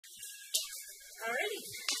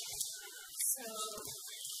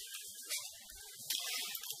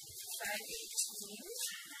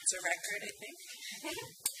It's a record, I think.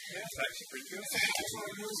 Yeah, it's actually pretty good.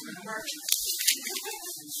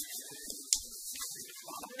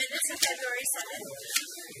 Minutes of February 7th.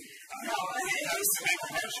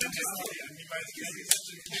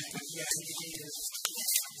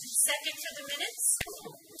 Second for the minutes.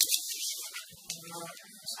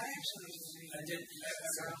 I did.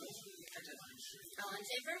 All in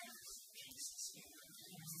favor?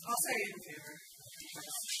 I'll say in favor.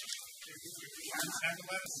 Well,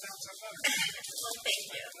 thank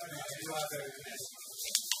you.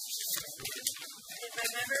 If I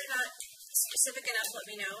remember not specific enough, let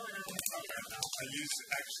me know. And I use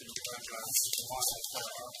actually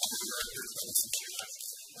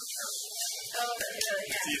oh, really?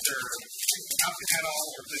 Yeah. It's either counting at all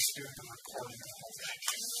or just doing the recording.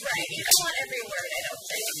 Right. You don't want every word, I don't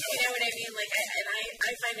think. You know what I mean? Like,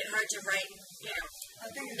 I find it hard to write, you know,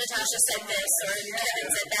 Natasha said this or Kevin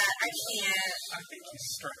said that. I can't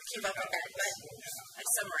keep up with that, but I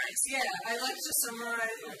summarize. Yeah, I like to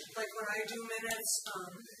summarize, like when I do minutes,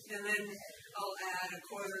 and then I'll add a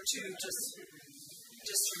quote or two just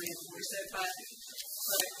to reinforce it. But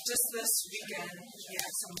just this weekend, yeah,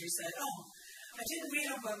 somebody said, "Oh, I didn't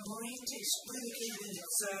read up on marine explicated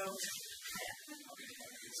minutes, so."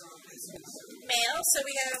 Mail. So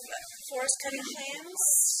we have forest cutting plans.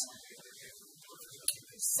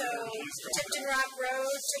 So Tipton Rock Road,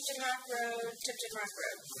 Tipton Rock Road, Tipton Rock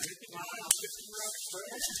Road.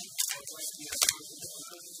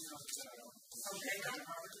 Okay.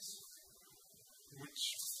 Which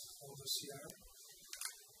oldest CR?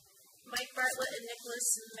 Mike Bartlett and Nicholas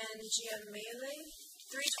Mangiamele,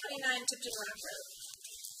 329 Tipton Rock Road.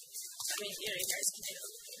 I mean, you know, you guys can do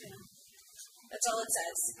it. That's all it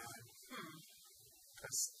says.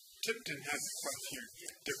 Because Tipton has quite a few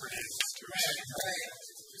different ends to it. Right.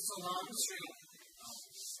 It's a long street.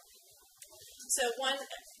 So one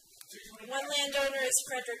landowner is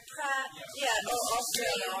Frederick Pratt. Yeah, all three.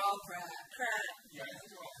 They're all Pratt.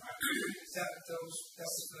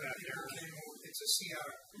 It's a CR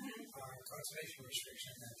conservation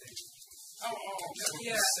restriction that they. Oh,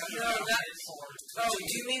 do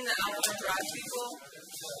you mean the Alpha Drive people?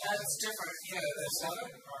 That's different.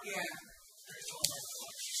 Yeah.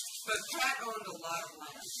 But Pratt owned a lot of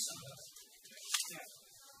land.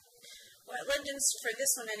 Wetland and, for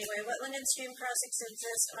this one anyway, wetland and stream crossings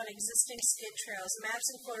exist on existing skid trails. Maps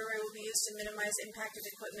and corduroy will be used to minimize impact of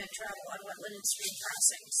equipment travel on wetland and stream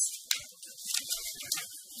crossings.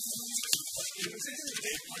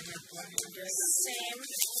 Same.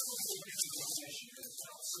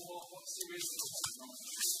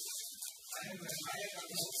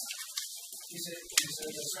 Is it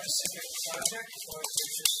a specific project or is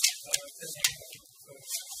it just the name?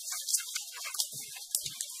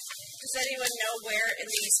 Does anyone know where in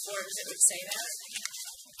these forms it would say that?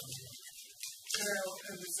 No,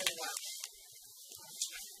 it would say what?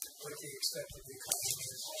 What the expected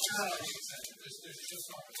recovery is?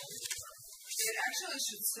 It actually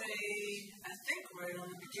should say, I think, right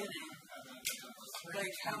on the beginning,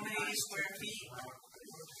 like how many square feet.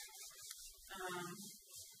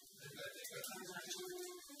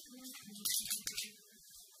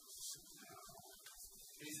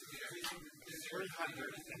 It's 329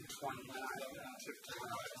 Tipton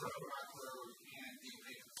Rock Road.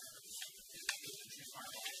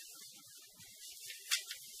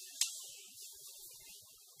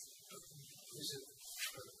 Is it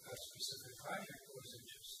a specific project or is it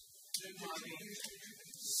just?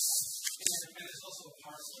 And it's also a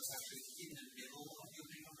parcel that's actually in the middle of the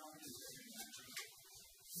opening of property.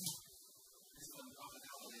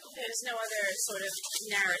 There's no other sort of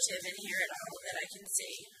narrative in here at all that I can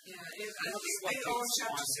see. Yeah, I think they own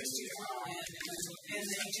Chapter 64 and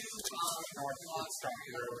they do North Woodstock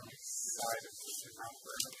Road side of Tipton Rock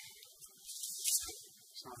Road.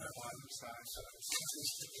 It's on that bottom side.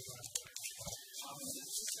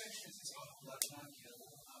 This section is off Lebanon Hill.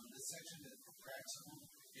 The section that cracks on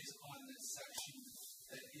is on this section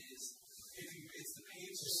that is, it's the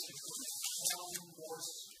page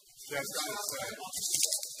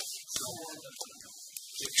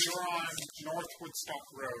if you're on North Woodstock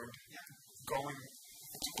Road, going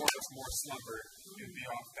towards Morse Lumber, you'd be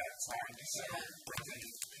off that side. So,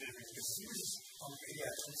 paving distance.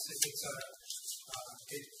 Yes, it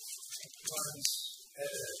runs at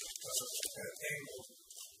an angle,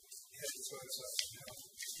 so it's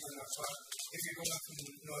if you're going up from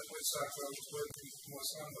North Woodstock Road toward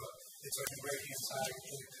Morse Lumber, it's on the right-hand side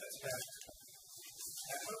and it cuts back.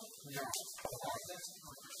 No.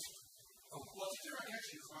 Well, there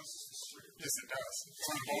actually crosses the street. Yes, it does.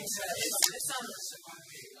 It's on the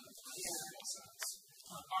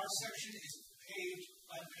Our section is paid,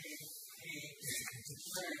 unpaid, paid,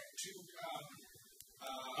 to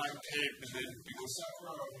unpaid, and then it goes South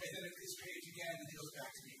Road, and then it is paid again, and it goes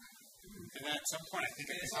back to me. And at some point, I think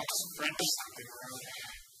it becomes French something road.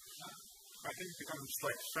 I think it becomes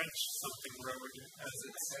like French something road as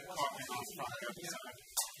it's popping off on the other side.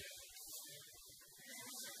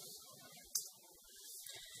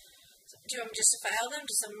 Do you want me just to file them?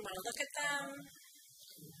 Does someone want to look at them?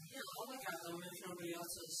 Yeah, I'll look at them if nobody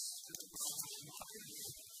else is.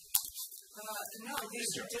 No,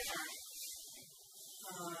 these are different.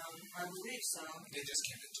 I believe so. They just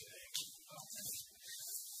came in today.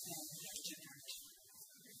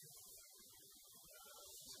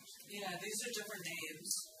 Yeah, these are different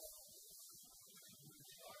names.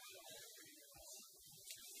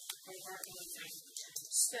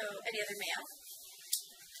 So, any other mail?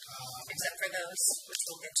 Except for those, which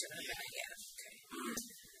we'll get to in a minute. Yeah. Okay.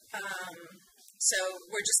 So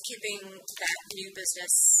we're just keeping that new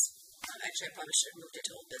business. Actually, I probably should have moved it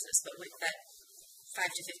to old business, but with that 5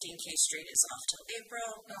 to 15 K Street is off till April.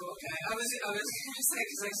 Oh, okay. I was going to say,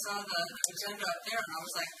 because I saw the agenda up there, and I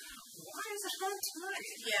was like, why is it on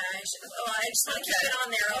tonight? Yeah, I just want to keep it on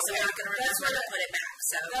there, else I'm not going to remember to put it back.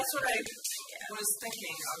 So that's what I was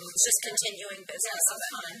thinking. It's just continuing business. Yeah, that's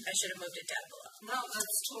fine. I should have moved it down below. No,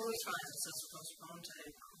 that's totally fine. It says postponed to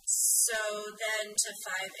April. So then to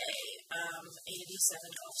 5A,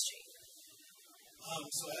 87 Gulf Street.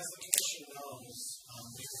 So as the commission knows,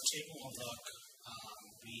 we were taking a look.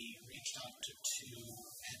 We reached out to two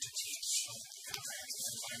entities of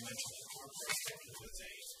environmental incorporated, who was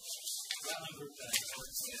a wetland group that I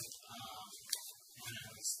worked with,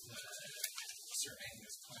 and the surveying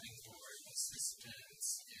was planning board assistance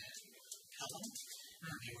in Pelham.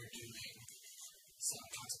 They were doing some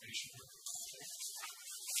conservation work.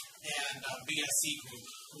 And BSC Group,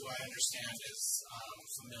 who I understand is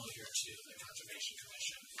familiar to the Conservation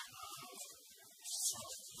Commission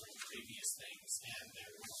from previous things, and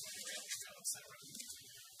they're working on rail trail, etc.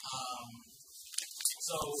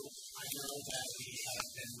 So I know that we have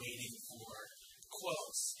been waiting for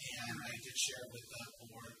quotes, and I did share with the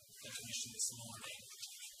board, the commission this morning,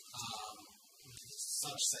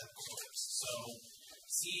 such set quotes. So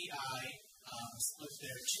CEI split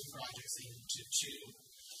their two projects into two.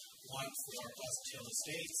 One for Pleasant Hill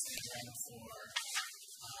Estates and one for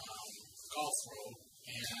Gulf Road.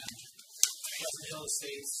 And Pleasant Hill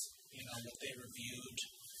Estates, what they reviewed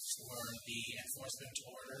were the enforcement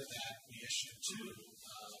order that we issued to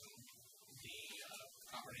the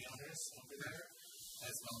property owners over there,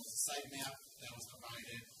 as well as the site map that was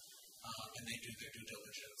provided, and they do their due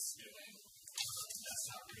diligence doing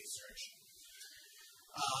desktop research.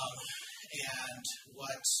 And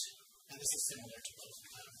this is similar to both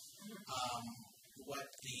of them. What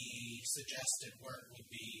the suggested work would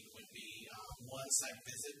be one site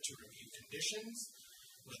visit to review conditions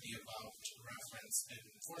with the above referenced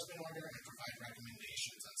enforcement order and provide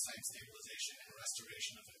recommendations on site stabilization and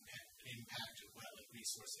restoration of impacted wetland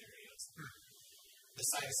resource areas. The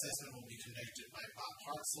site assessment will be conducted by Bob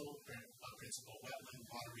Hartzell, a principal wetland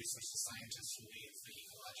water resources scientist who leads the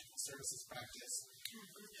ecological services practice.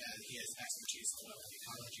 He has expertise in wetland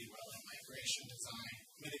ecology, wetland migration design,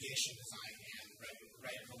 mitigation design, and related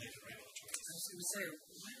regulatory. I was going to say,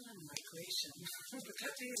 wetland migration. Would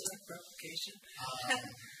that be like replication?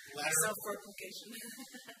 Self-replication.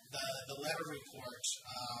 The letter report.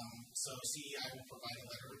 So CEI will provide a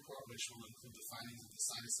letter report which will include the findings of the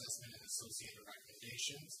site assessment and associated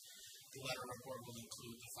recommendations. The letter report will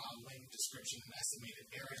include the following: description and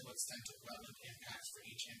estimated aerial extent of wetland impacts for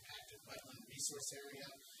each impacted wetland resource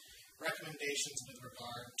area, recommendations with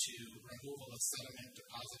regard to removal of sediment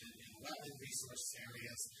deposited in wetland resource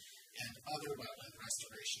areas and other wetland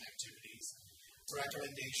restoration activities,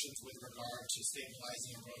 recommendations with regard to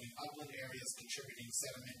stabilizing eroding upland areas contributing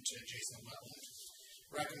sediment to adjacent wetland,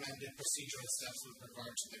 recommended procedural steps with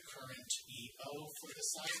regard to the current EO for the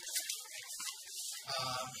site.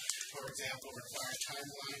 For example, required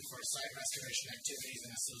timeline for site restoration activities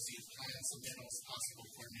and associated plan submittals, possible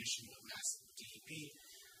coordination with Mass DEP,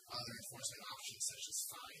 other enforcement options such as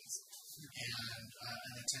fines, and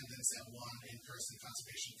an attendance at one in-person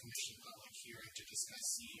Conservation Commission public hearing to discuss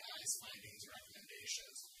CEI's findings and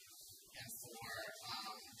recommendations. And for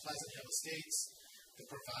Pleasant Hill Estates,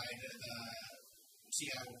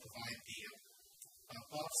 CEI will provide the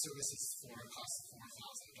above services for a cost of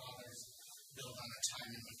 $4,000. Built on a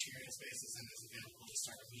time and materials basis and is available to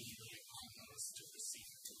start immediately upon notice to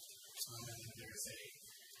proceed. And there is a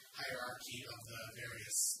hierarchy of the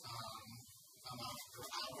various amount per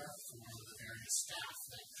hour for the various staff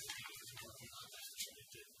that could be working on that. And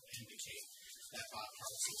it did indicate that Bob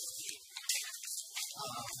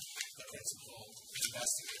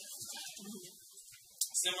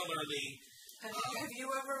Similarly, have you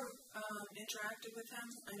ever interacted with him?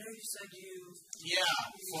 I know you said you. Yeah,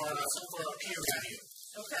 for a peer review.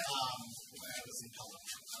 Okay. When I was in Pelham,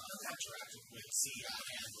 interacted with CI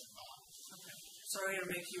and with Bob. Okay. Sorry to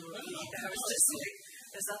make you repeat. I was just like,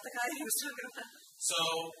 is that the guy he was talking about? So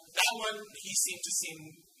that one, he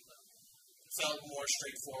felt more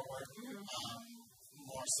straightforward,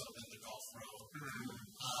 more so than the Gulf Road.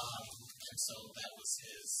 And so that was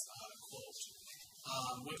his quote.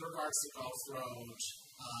 With regards to Gulf Road,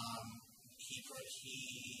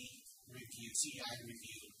 CI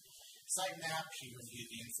reviewed site map, he reviewed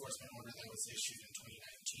the enforcement order that was issued in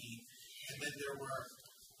 2019, and then there were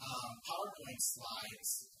PowerPoint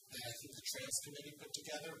slides that I think the Trails Committee put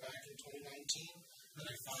together back in 2019 that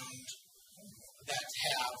I found that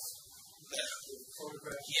have the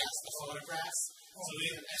photographs.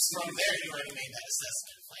 So from there, you already made that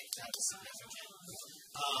assessment. Like, that was significant.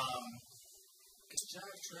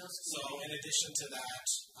 So in addition to that,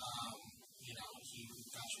 he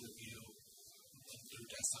got to review through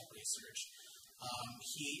desktop research.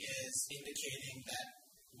 He is indicating that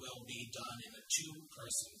will be done in a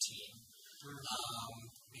 2-person team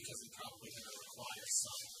because it's probably going to require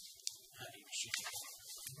some heavy machinery.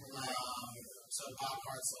 So Bob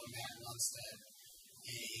Hartzell and Matt Lundstead,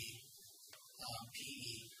 a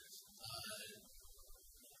PE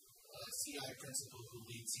CI principal who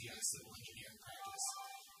leads CI civil engineering practice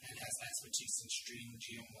and has expertise in stream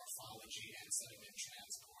geomorphology and sediment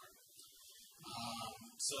transport.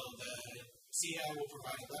 So the CI will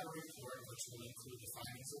provide a letter report which will include the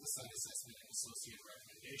findings of the site assessment and associated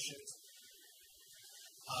recommendations.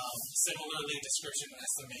 Similarly, description and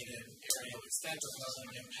estimated aerial extent of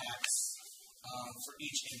wetland impacts for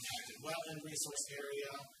each impacted wetland resource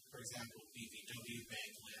area, for example, BVW,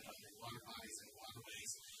 bank, land, underwater bodies, and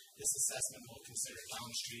waterways. This assessment will consider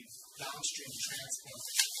downstream transport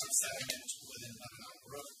of sediment within Lebanon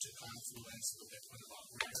Brook to confluence with the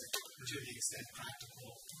Quinnipiac River to the extent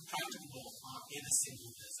practicable in a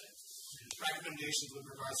single visit. Recommendations with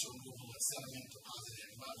regards to removal of sediment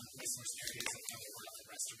deposited in wetland resource areas and other wetland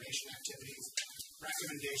restoration activities.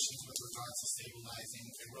 Recommendations with regards to stabilizing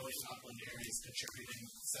eroding upland areas contributing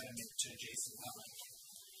sediment to adjacent wetland.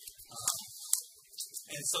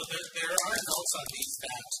 And so there are notes on these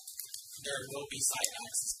that there will be site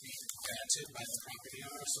access being granted by the property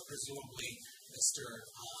owner, so presumably Mr.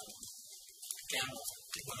 Gamble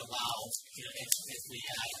would allow, if we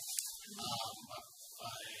had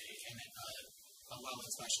a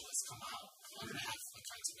wetland specialist come out on behalf of the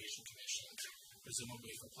Conservation Commission,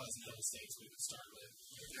 presumably for Pleasant Hill Estates, we would start with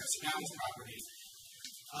Mr. Gamble's property.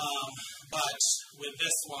 But with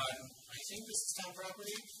this one, I think this is town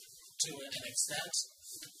property to an extent.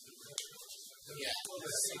 Yeah.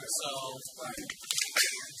 So,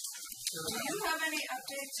 do you have any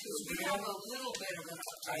updates? Because we have a little bit of an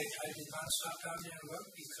update. I did not stop down there and look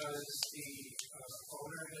because the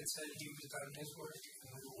owner had said he was done his work and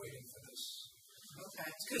we were waiting for this. Okay.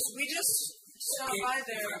 Because we just stopped by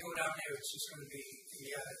there. If I go down there, it's just going to be,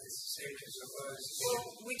 it's the same as it was. Well,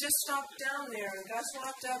 we just stopped down there and Gus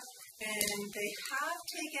walked up and they have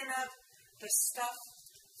taken up the stuff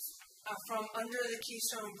from under the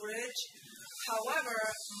Keystone Bridge. However,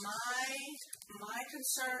 my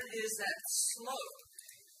concern is that slope.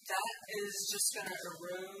 That is just going to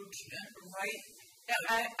erode, right?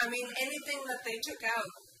 I mean, anything that they took out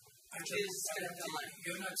is going to die.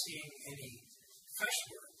 You're not seeing any fresh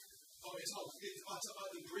work. Oh, it's on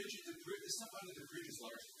the bridge. The stuff under the bridge is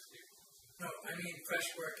large. No, I mean fresh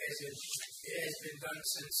work as it has been done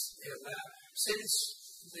since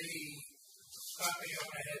the property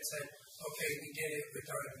owner had said, okay, we did it, we're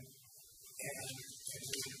done, and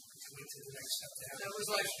we went to the next step. That was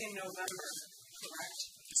like in November, correct?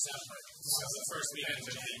 December. So the first weekend of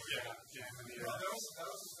the week, yeah. Well, that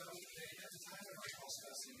was at the time when I was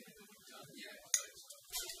discussing it.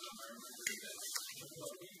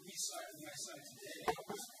 When I signed today,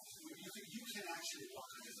 you can actually walk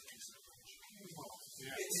under the piece of the bridge.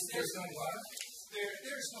 There's no water?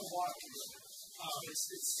 There's no water to it. It's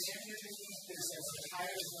standard. It's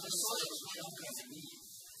higher than the soil that you don't have to need.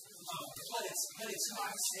 But it's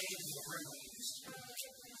not staying in the river.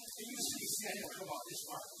 It used to be standing come off this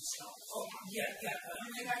far from the stop. Oh, yeah. You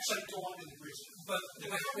can actually go under the bridge. But the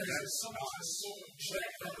water is somehow so wet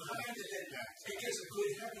that behind it gives a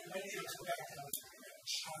good heavy ready to come back down to the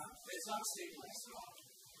bridge. It's not stabilized at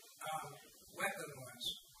all. Wetland-wise,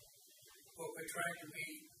 what we're trying to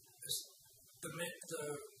be is the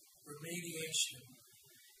remediation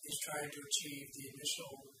is trying to achieve the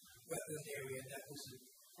initial wetland area that was there.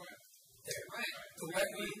 Right.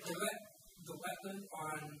 The wetland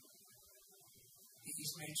on the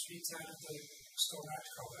East Main Street side of the Stone Arch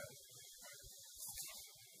culvert,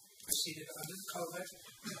 proceeded under the culvert,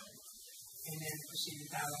 and then proceeded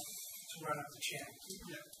down to run up the channel.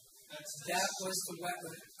 Yeah, that was the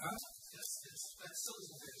wetland. Huh? Yes, that still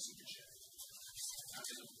isn't very super check.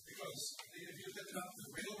 Because if you look at the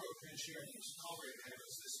railroad bridge here, and use culvert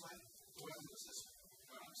areas this way, the wetland was this way.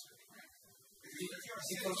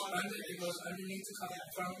 It goes underneath the culvert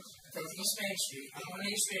from East Main Street. On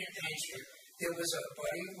East Main Street, there was a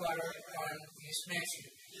body of water on East Main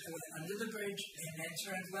Street. It went under the bridge and then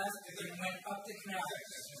turned left and went up the canal.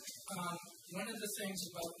 One of the things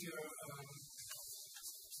about your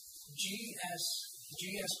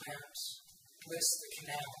GS maps lists the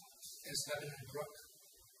canal as Lebanon Brook,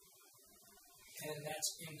 and that's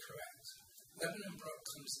incorrect. Lebanon Brook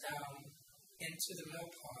comes down into the mill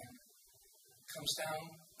pond, comes down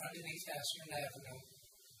underneath Ashland Avenue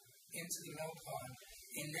into the mill pond,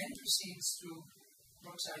 and then proceeds through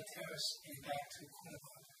Brookside Terrace and back to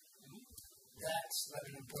Quinnipiac. That's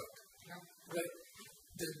Lebanon Brook. But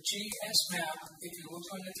the GS map, if you look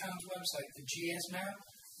on the town's website, the GS map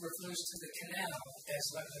refers to the canal as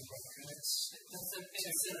Lebanon Brook, and it's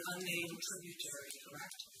an unnamed tributary,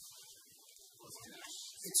 correct?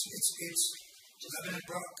 It's Lebanon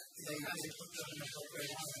Brook. They put Lebanon Brook right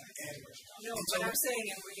on it. No, but I'm saying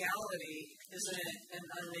in reality, isn't it an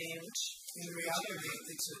unnamed? In reality,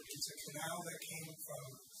 it's a canal that came from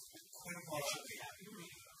Quinnipiac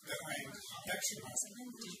behind Exeter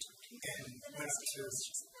and went up to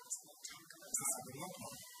the mill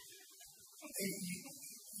pond.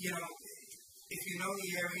 If you know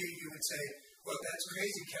the area, you would say, well, that's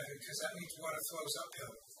crazy, Kevin, because that means water flows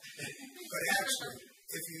uphill. But actually,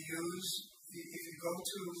 if you go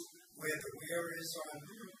to where the weir is on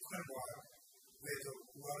Quinnipiac, where the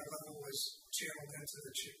water level was channeled into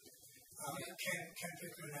the Ken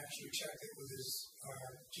Pickman actually checked it with his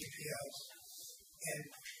GPS, and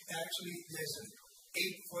actually there's an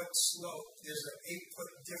 8-foot slope, there's an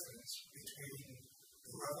 8-foot difference between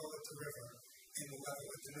the level at the river and the level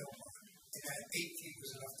at the mill pond. And that 8 feet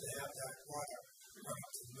was enough to have that water run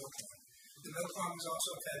up to the mill pond. The mill pond was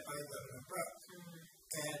also fed by Lebanon Brook,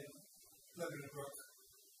 and Lebanon Brook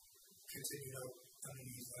continued out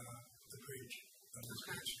underneath the bridge, under the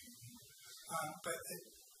bridge. But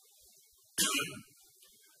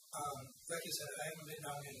like I said, I haven't been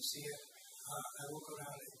down here to see it. I will go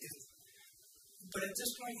down. But at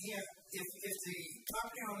this point here, if the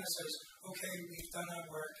property owner says, okay, we've done our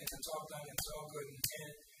work and it's all done, it's all good,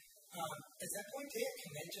 and at that point there,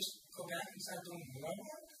 can they just go back and start doing more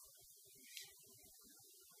work?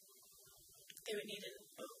 They would need it.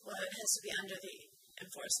 Well, it has to be under the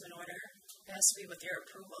enforcement order. It has to be with their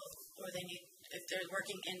approval, or they need, if they're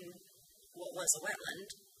working in what was a wetland,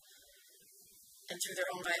 and through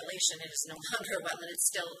their own violation, it is no longer a wetland,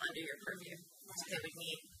 it's still under your purview. So they would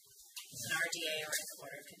need an RDA or an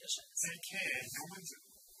order of conditions. They can. No one's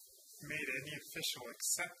made any official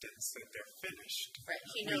acceptance that they're finished. Right.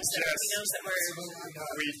 He knows that we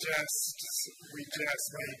just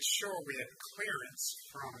made sure we had clearance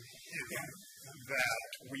from him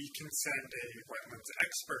that we can send a wetlands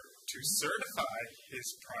expert to certify his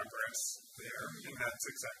progress there, and that's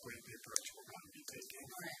exactly the approach we're going to be taking.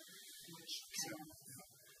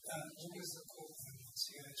 What was the quote on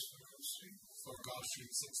CIS for Gulf Street? For Gulf Street,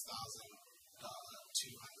 $6,200.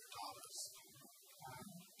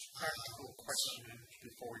 Practical question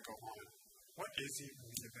before we go on. What is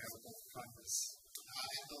even the available funds?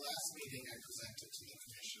 At the last meeting I presented to the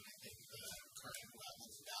commission, I think the current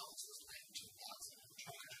wetlands balance was $92,000.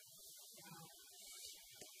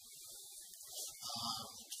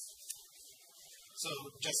 So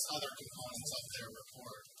just other components of their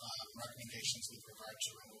report, recommendations with regard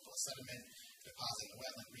to removal of sediment, deposit in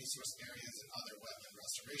wetland resource areas and other wetland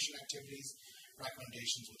restoration activities,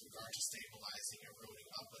 recommendations with regard to stabilizing eroding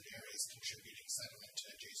upland areas contributing sediment to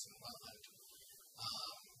adjacent wetland.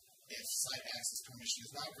 If site access permission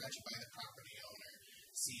is not granted by the property owner,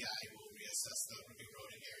 CI will reassess the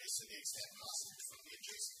eroding areas to the extent possible from the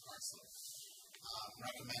adjacent parcel.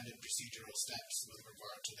 Recommended procedural steps with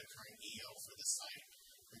regard to the current EO for the site.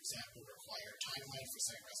 For example, require timeline for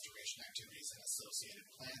site restoration activities and associated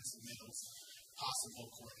plan submittals, possible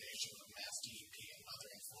coordination with Mass DEP and other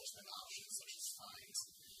enforcement options such as fines,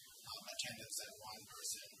 attendance at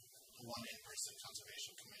one in-person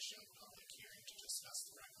conservation commission public hearing to discuss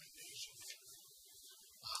the recommendations.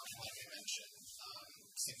 Like I mentioned,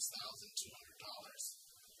 $6,200.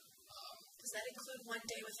 Does that include 1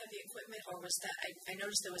 day with heavy equipment, or was that, I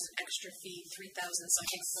noticed there was an extra fee, $3,000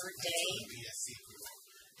 something per day?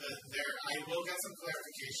 I will get some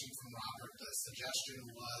clarification from Robert. The suggestion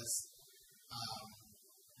was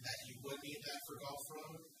that you would need that for golf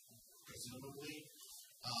road, presumably.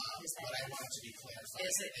 But I want to be clarified.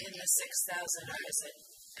 Is it in the 6,000 or is it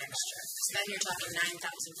extra? So then you're talking 9,000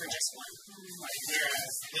 for just one. Right.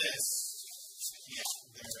 Whereas this,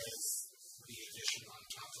 there is the addition on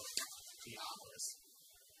top of the obelisk.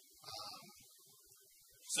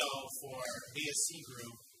 So for BSC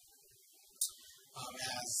group,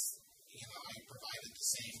 as you know, I provided the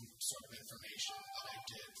same sort of information that I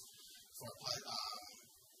did for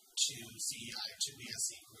to CEI, to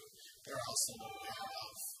BSC group. They're also aware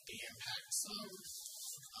of the impacts of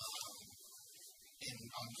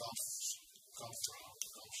on Gulf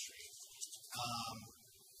Street.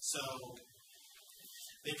 So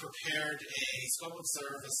they prepared a scope of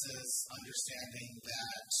services, understanding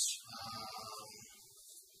that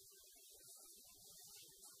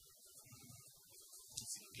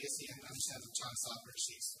BSC understands that John Southbridge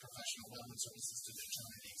seeks professional wetland services to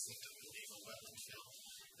determine the extent of illegal wetland fill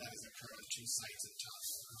that has occurred on 2 sites in town.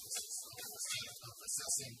 Of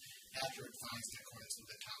assessing accurate fines in accordance with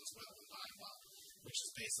the town's wetland bylaw, which is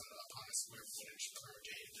based upon a square footage per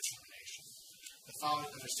day determination. The following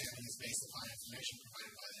understanding is based upon information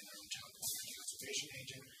provided by the interim town conservation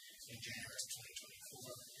agent in January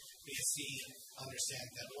 2024. BSC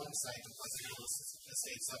understands that one site, the Pleasant Hills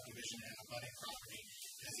Estate subdivision and abutting property,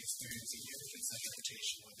 has experienced significant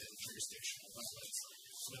sedimentation within jurisdictional wetlands,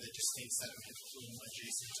 with a distinct sediment plume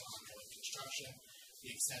adjacent to ongoing construction.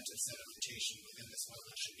 The extent of sedimentation within this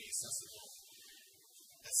wetland should be accessible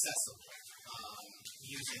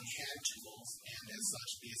using hand tools, and as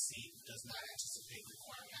such, BSC does not anticipate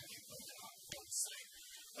requiring heavy equipment on the site,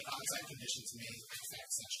 but on-site conditions may affect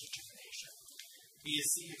such determination.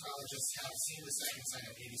 BSC ecologists have seen the second site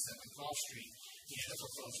at 87 Gulf Street and the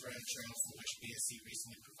proposed red trail for which BSC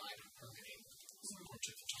recently provided permitting support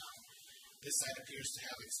to the town. This site appears to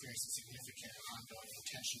have experienced a significant and ongoing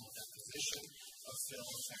intentional deposition of fill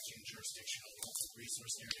affecting jurisdictional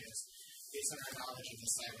resource areas. Based on our knowledge of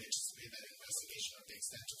the site, we anticipate that investigation of the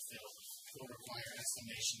extent of fill will require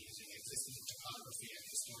estimation using existing topography and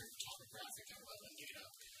historic topographic and wetland data.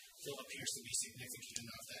 Fill appears to be significant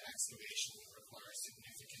enough that excavation will require a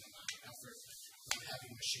significant amount of effort from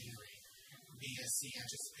heavy machinery. BSC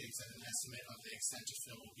anticipates that an estimate of the extent of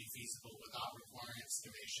fill will be feasible without requiring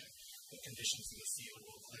excavation. The conditions in the field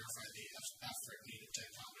will clarify the effort needed to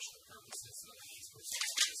accomplish the purposes of these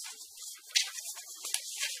procedures.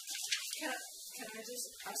 Can I just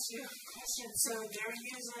ask you a question? So they're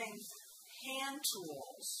using hand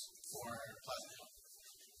tools For Pleasant Hill.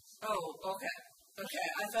 Oh, okay. Okay,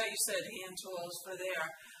 I thought you said hand tools for there.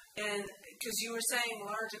 And because you were saying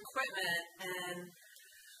large equipment, and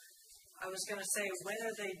I was going to say, when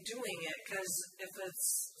are they doing it? Because if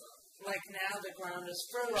it's like now the ground is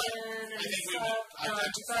frozen and stuff,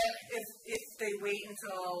 but if they wait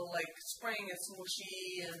until like spring, it's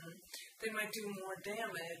mushy and they might do more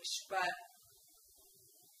damage, but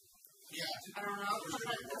I don't know.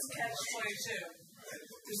 Let's catch 22.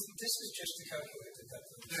 This is just to calculate the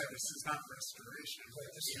depth of the Yeah, this is not restoration.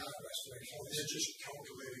 But this is not restoration. They're just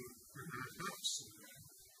calculating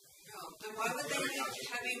Then why would they need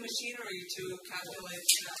heavy machinery to calculate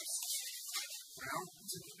the depth? Well,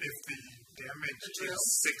 if the damage is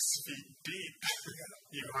 6 feet deep,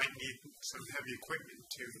 you might need some heavy equipment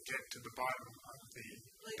to get to the bottom of the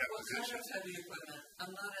deposition. What kind of heavy equipment?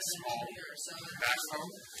 I'm not an engineer, so Backhoe?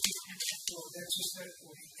 Well, that's just that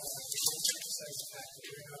we emphasize the fact that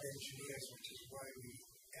we're not engineers, which is why we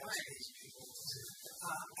ask these people.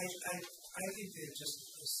 I think they're just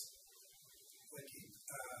like you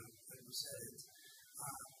said.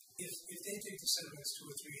 If they think the sediment's 2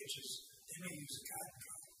 or 3 inches, they may use a cotton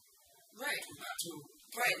drum. Right.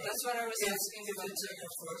 That's what I was asking. If it's a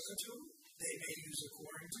foot or two, they may use a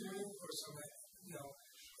coring tool or something,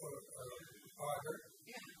 or auger.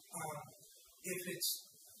 If it's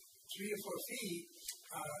 3 or 4 feet,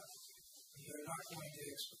 you're not going to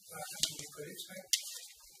expect. You could expect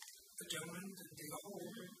a gentleman to dig a hole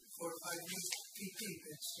 4 or 5 feet deep.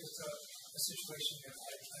 It's just a situation that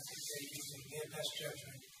I think they're using their best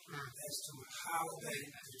judgment as to how they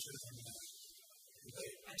determine that.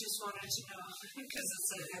 I just wanted to know because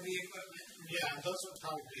it's a heavy equipment. Yeah, those are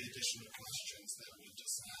probably additional questions that we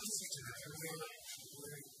just asked.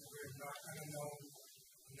 We're not going to know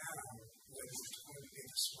now whether it's going to be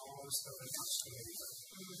the smallest of an excavator,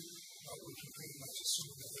 but we can pretty much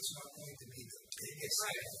assume that it's not going to be the biggest.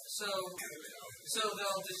 Right. So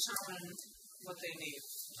they'll determine what they need.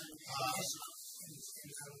 And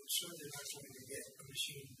I'm sure they're not going to get a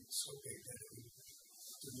machine so big that it would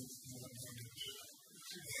do more than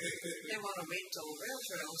they want to wait till the rail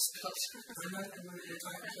trail is built. We're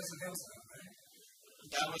talking Pleasant Hills now, right?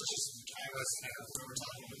 That was just, we were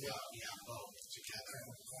talking about, both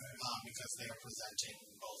together, because they are presenting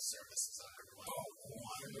both services under one.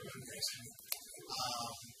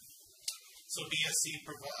 So BSC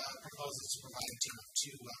proposes to provide a team of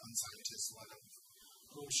 2 wetland scientists, one of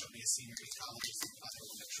whom shall be a senior ecologist and other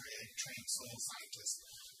one a trained soil scientist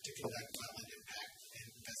to conduct wetland impact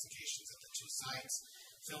investigations at the 2 sites.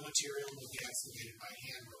 Fill material will be excavated by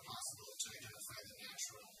hand where possible to identify the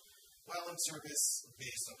natural wetland surface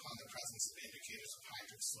based upon the presence of indicators of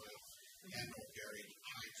hydric soil and or buried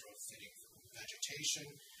hydrophytic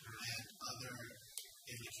vegetation and other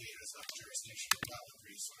indicators of jurisdictional wetland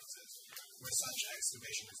resources. Where such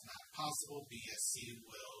excavation is not possible, BSC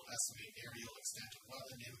will estimate aerial extent of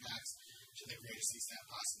wetland impacts to the greatest extent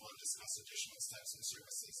possible and discuss additional steps and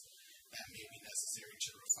services that may be necessary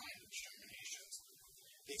to refine the determinations.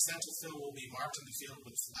 The extent of fill will be marked in the field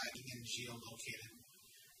with flagging and geolocated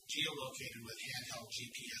with handheld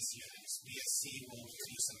GPS units. BSC will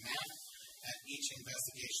produce a map at each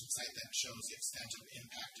investigation site that shows the extent of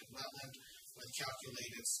impacted wetland with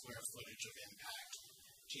calculated square footage of impact.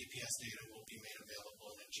 GPS data will be made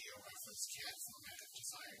available in a georeference CAD format if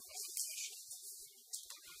desired by the commission.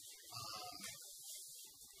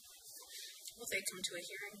 Will they come to a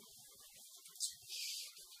hearing?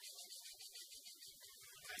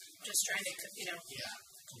 Just trying to,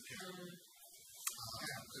 compare.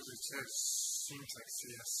 Because it seems like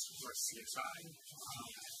CSI,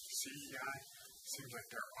 CEI, seems like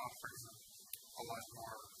they're offering a lot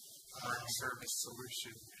more service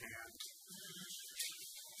solution and.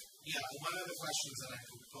 Yeah, one of the questions that I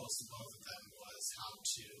proposed to both of them was how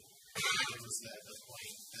to, it was the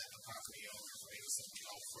point that the property owner raised in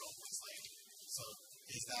Gulfbrook was like, so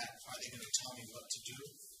are they going to tell me what to do?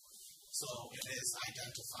 So it is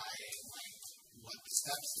identifying like what the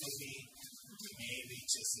steps may be, maybe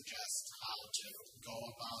to suggest how to go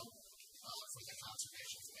about for the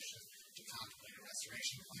Conservation Commission to contemplate a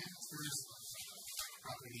restoration plan for the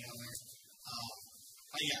property owner.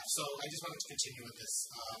 So I just wanted to continue with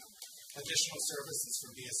this. Additional services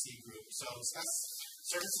for BSC Group. So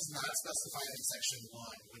services not specified in Section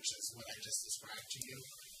 1, which is what I just described to you,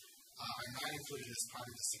 are not included as part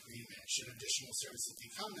of this agreement. Should additional services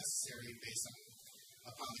become necessary based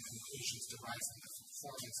upon the conclusions derived from the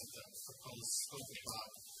performance of the proposed scope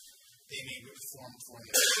above, they may be performed for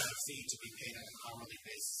an additional fee to be paid on an hourly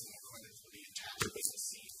basis in accordance with the attached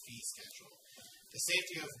BSC fee schedule. The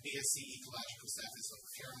safety of BSC ecological staff is of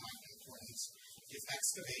paramount importance. If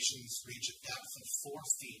excavations reach a depth of 4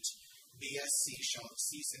 feet, BSC shall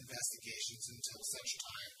cease investigations until such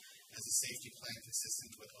time as a safety plan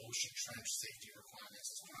consistent with ocean trench safety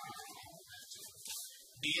requirements is implemented.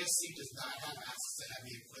 BSC does not have access to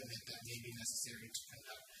heavy equipment that may be necessary to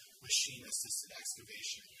conduct machine-assisted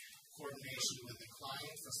excavation. Coordination with the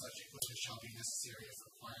client for such equipment shall be necessary if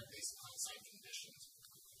required based upon site conditions.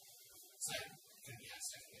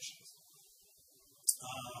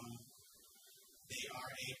 They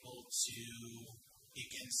are able to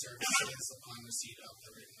begin services upon receipt of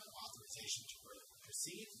the written authorization to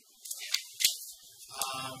proceed.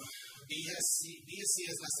 BSC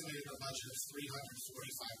has estimated a budget of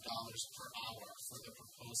 $345 per hour for the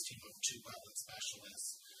proposed team of 2 wetland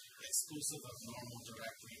specialists, exclusive of normal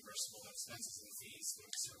direct reimbursable expenses and fees for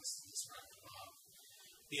the services described above.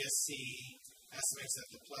 BSC estimates that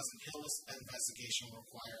the Pleasant Hill investigation will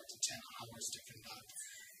require up to 10 hours to conduct.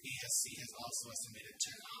 BSC has also estimated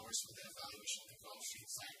 10 hours for the evaluation of the Gulf Street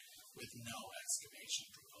site with no excavation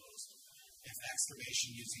proposed. If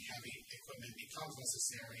excavation using heavy equipment becomes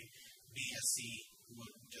necessary, BSC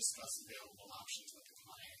would discuss available options with the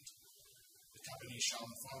client. The company shall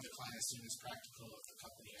inform the client as soon as practical if the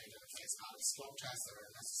company identifies out-of-scope tasks that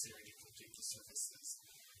are necessary to complete the services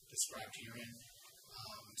described herein.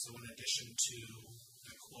 So in addition to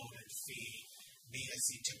the quoted fee, BSC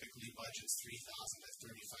typically budgets $3,000 to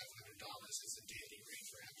 $3,500 as a daily rate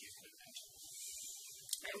for heavy equipment.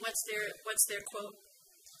 And what's their quote?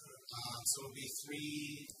 So it would be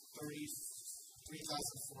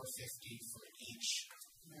 $3,450 for each.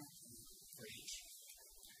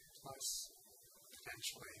 Plus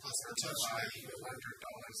potentially $100 a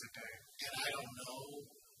day. And I don't know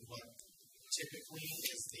what typically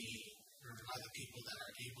are the people that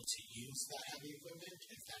are able to use that heavy equipment,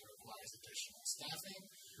 if that requires additional staffing,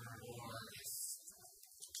 or if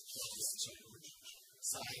those 2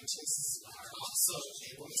 scientists are also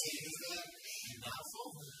able to use that and not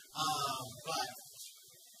full.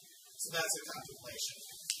 So that's a contemplation.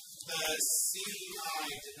 The CEI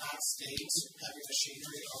did not state heavy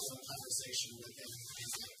machinery, although in conversation with him,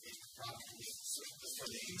 is like probably for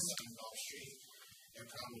the east on Gulf Street. it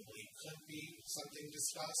probably could be something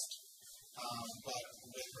discussed. But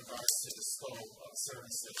with regards to the scope of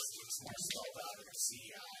services, it's more spelled out in the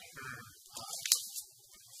CEI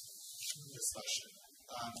discussion.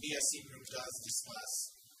 BSC group does discuss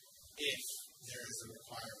if there is a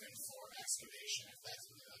requirement for excavation, if that's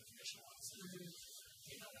what the commission wants to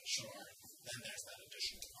ensure, then there's that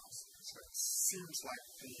additional cost. So it seems like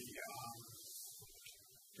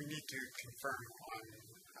we need to confirm on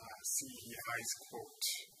CEI's quote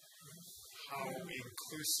how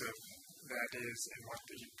inclusive that is and what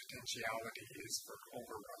the potentiality is for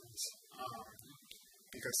overruns.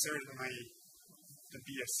 Because certainly the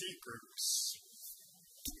BSC groups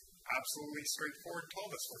absolutely straightforward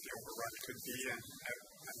told us what the overrun could be at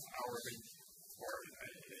an hourly or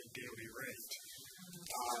a daily rate.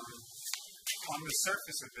 On the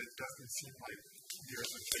surface of it, doesn't seem like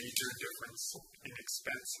there's a major difference in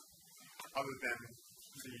expense other than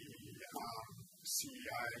the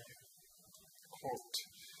CEI quote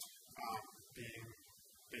being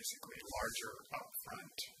basically larger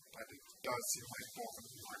upfront, but it does seem like both of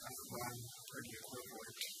them are going to run pretty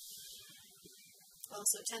equivalent. Well,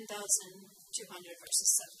 so 10,200 versus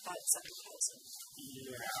 7,000.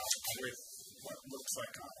 Yeah, with what looks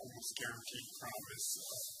like an almost guaranteed promise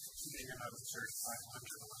of being another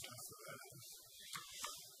 3,500 on top of that.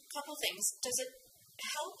 Couple things. Does it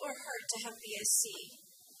help or hurt to have BSC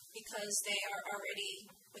because they are already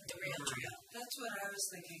with the rail trail? That's what I was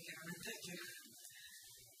thinking, Karen. Thank you.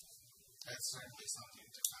 That's certainly something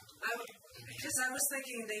to contemplate. Because I was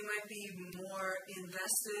thinking they might be more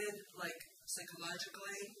invested, like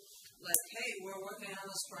psychologically, like, hey, we're working on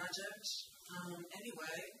this project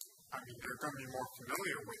anyway. I mean, they're going to be more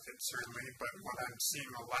familiar with it, certainly, but what I'm seeing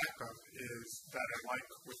a lack of is that I like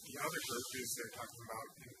with the other group is they're talking about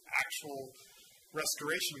an actual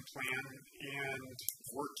restoration plan and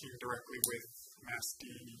working directly with Mass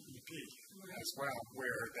DEP as well,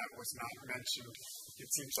 where that was not mentioned. It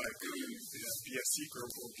seems like the BSC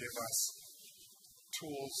group will give us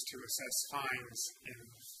tools to assess fines and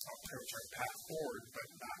approach our path forward, but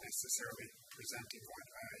not necessarily presenting what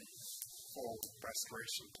a full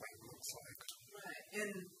restoration plan looks like. Right.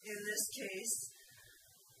 In this case,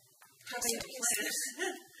 having a plan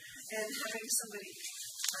and having somebody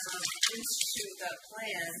institute that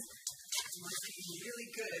plan might be really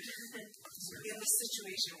good in the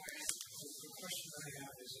situation we're in. The question I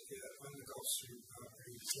have is on the Gulf Street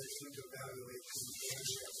property, they seem to evaluate the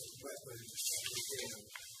area of wetlands within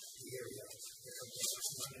the area that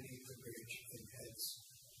comes underneath the bridge and heads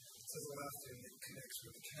to the left and it connects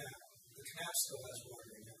with the canal. The canal still has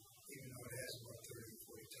water in it, even though it has about 30 or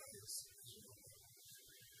 40 times.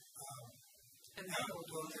 And how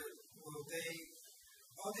will they,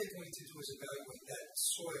 all they're going to do is evaluate that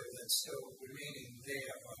soil that's still remaining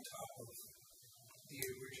there on top of the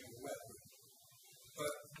original wetland.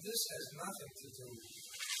 But this has nothing to do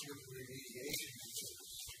with remediation.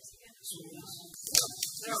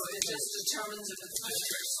 No, it just determines if it's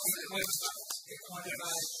it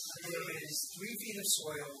quantifies there is 3 feet of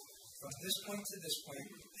soil from this point to this point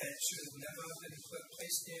that should have never been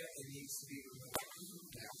placed there and needs to be removed.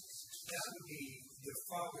 That would be the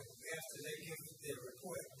following. After they give their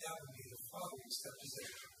report, that would be the following step to say,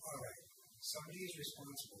 all right, somebody is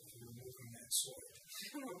responsible for removing that soil.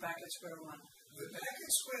 We're back at square one. We're back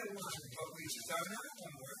at square one, but we've done our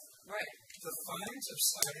homework. Right. The fines have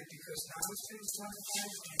started because now it's been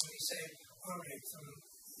quantified and we say, all right,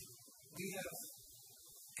 we have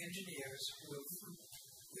engineers who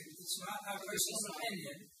it's not our personal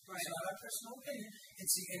opinion. Right. It's not our personal opinion.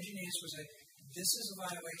 It's the engineers who say, this is a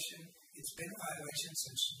violation. It's been a violation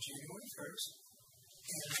since January 1st.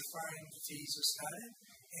 And the fine fees are started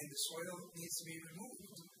and the soil needs to be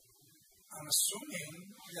removed. I'm assuming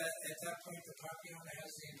that at that point the property owner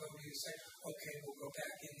has the ability to say, okay, we'll go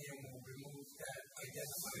back in there and we'll remove that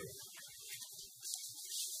identified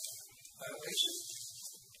violation.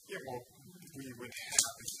 Yeah, well, we would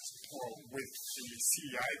have, well, with the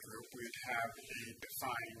CEI group, we'd have a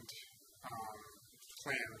defined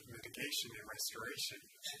plan of mitigation and restoration.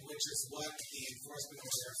 Which is what the enforcement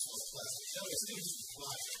order for Pleasant Hill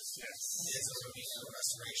requires. Yes. Is a remedial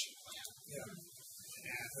restoration plan. Yeah.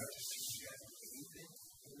 And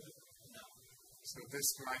no. So this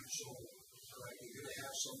might show, you're going to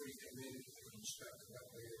have somebody come in and inspect the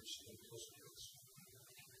wetlands and Pleasant Hills.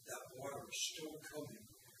 That water is still coming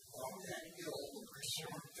on that hill,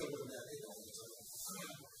 filling that hill.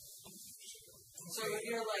 So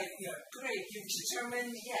you're like, great, you've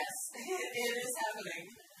determined, yes, it is happening.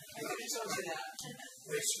 I could have told you that.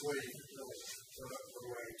 Basically, the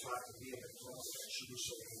way I talked to me and she was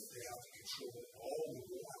saying that they have to control all the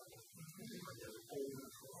water. And there's a whole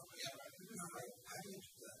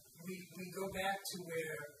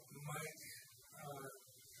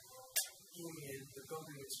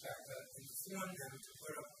building inspector informed them to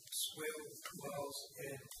put up swale walls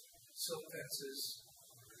and silt fences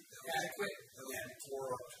adequate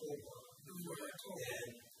for October. And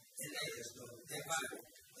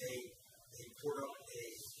they put up a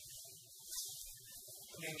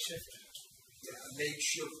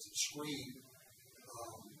makeshift screen.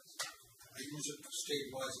 I use it for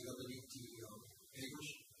stabilizing underneath the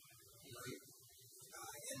pavers, right?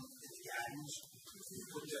 And in the gardens, you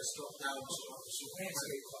put that stuff down. So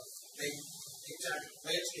landscape cloth. Exactly,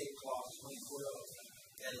 landscape cloth when you put up,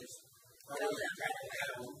 and it's right on that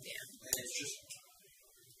pattern, and it's just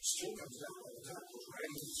still comes down all the time. Goes right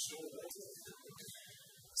into the store.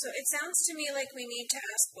 So it sounds to me like we need to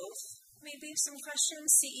ask both. Maybe some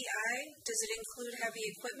questions. CEI, does it include heavy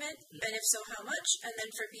equipment, and if so, how much? And then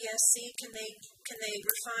for BSC, can they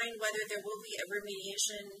refine whether there will be a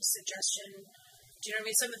remediation suggestion? Do you know what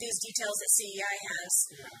I mean? Some of these details that CEI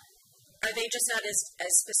has, are they just not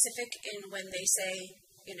as specific in when they say,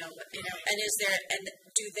 and is there, and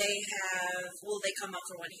do they have? Will they come up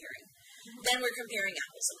for one hearing? Then we're comparing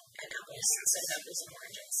apples and apples instead of apples and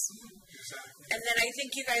oranges. Exactly. And then I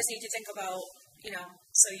think you guys need to think about.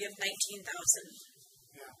 So you have 19,000.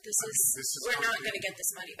 Yeah. This is we're not going to get this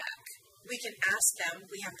money back. We can ask them.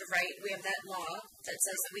 We have the right. We have that law that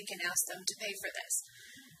says that we can ask them to pay for this.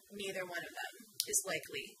 Neither one of them is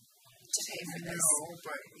likely to pay for this. No,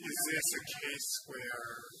 but is this a case where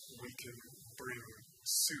we can bring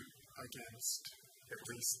suit against at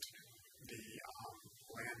least the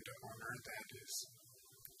landowner that is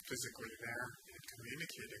physically there and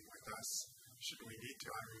communicating with us? Should we need to?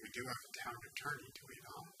 I mean, we do have a town attorney, do we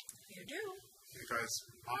not? You do. Because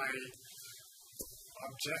my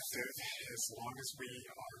objective, as long as we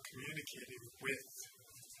are communicating with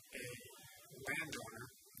a landowner,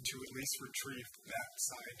 to at least retrieve that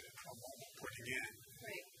side of what we're putting in.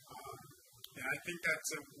 Right. And I think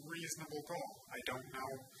that's a reasonable goal. I don't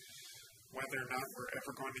know whether or not we're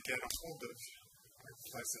ever going to get a hold of our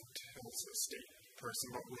Pleasant Hills estate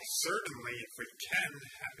person, but we'll certainly, if we can,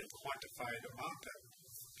 have a quantified amount of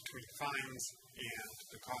between fines and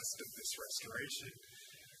the cost of this restoration.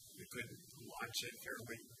 We could launch a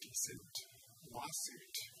fairly decent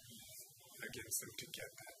lawsuit against them to get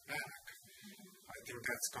that back. I think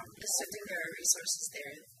that's going to be. Assuming there are resources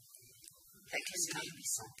there that can be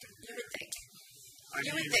something. You would think.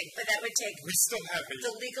 You would think, but that would take. We still have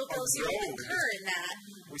the legal bills you would incur in that.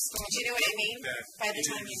 We still have. Do you know what I mean? By the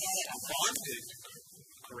time you get it bonded,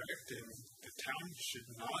 correct, and the town should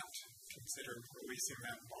not consider releasing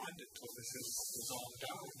that bond until this is resolved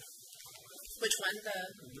out. Which one? The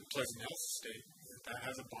Pleasant Hills estate that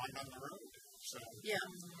has a bond on the road. So yeah.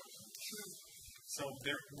 So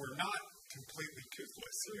we're not completely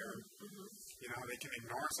toothless here. Mm-hmm. They can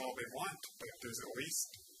ignore us all they want, but there's at least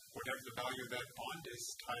whatever the value of that bond is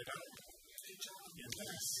tied up in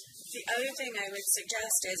this. The other thing I would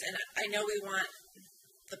suggest is, and I know we want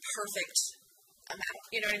the perfect amount.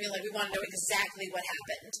 You know what I mean? Like we want to know exactly what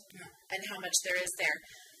happened and how much there is there.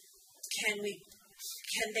 Can they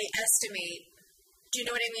estimate? Do you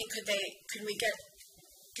know what I mean? Can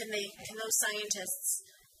those scientists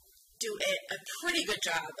do a pretty good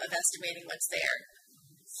job of estimating what's there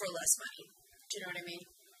for less money? Do you know what I mean?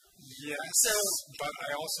 Yes, but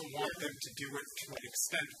I also want them to do it to an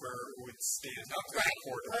extent where it would stand up in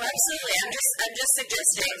court. Oh, absolutely. I'm just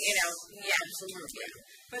suggesting, Absolutely.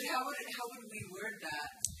 But how would we word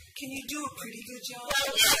that? Can you do a pretty good job?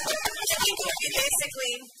 Well,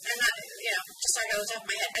 basically, I'm not, just talking off the top of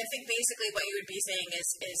my head, I think basically what you would be saying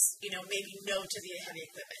is maybe no to the heavy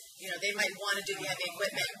equipment. They might want to do the heavy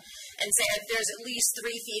equipment and say if there's at least 3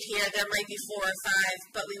 feet here, there might be 4 or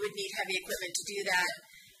 5, but we would need heavy equipment to do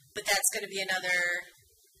that. But that's going to be another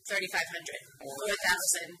 $3,500 or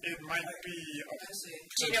 $4,000. It might be a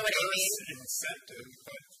do you know what I mean? Incentive,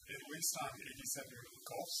 but at least on 87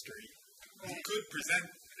 Gulf Street, you could present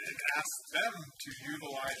and ask them to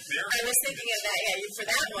utilize their. I was thinking of that. Yeah, for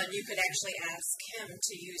that one, you could actually ask him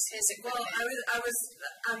to use his equipment. Well, I was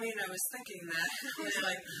thinking that. I was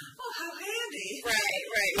like, oh, how handy.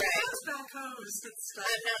 Right. Those backhoes and stuff.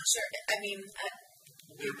 I'm not sure. I mean,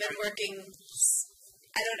 you've been working.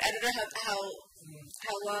 I don't know how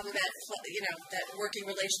long that working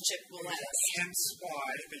relationship will last. Hence why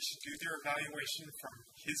they should do their evaluation from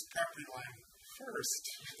his property line first,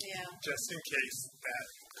 just in case that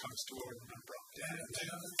comes to a number of debt.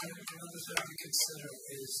 Another thing to consider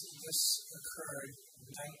is this occurred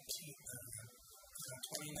in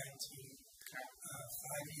 2019,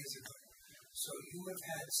 5 years ago. So you have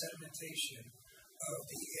had sedimentation of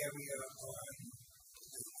the area on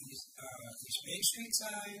East Main Street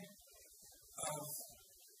side of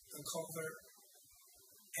the culvert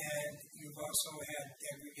And you've also had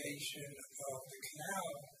degradation of the canal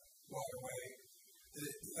waterway.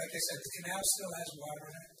 Like I said, the canal still has water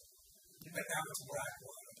in it, but now it's black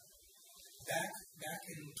water. Back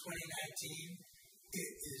in 2019,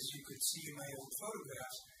 as you could see in my old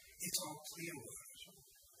photographs, it's all clear water.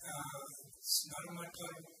 It's not a mud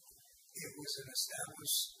puddle. It was an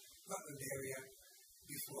established wetland area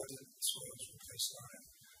before the soils were placed on it.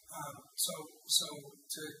 So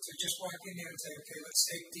to just walk in there and say, okay, let's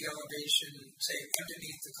take the elevation, say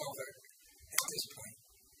underneath the culvert at this point,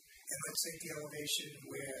 and let's take the elevation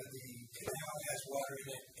where the canal has water in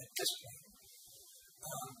it at this point.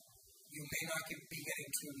 You may not be getting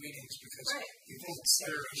true readings because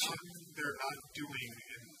they're not doing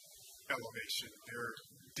an elevation. They're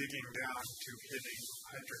digging down to hitting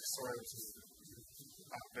hydric soils and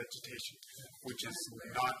vegetation, which is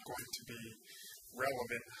not going to be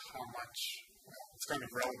relevant how much, well, it's going to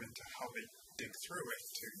be relevant to how they dig through it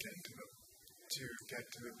to get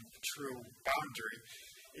to the true boundary.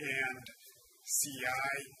 And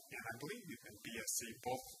CI and I believe even BSC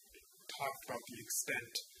both talked about the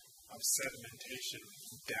extent of sedimentation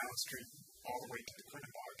downstream all the way to the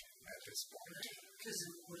Quinnebog at this point. Because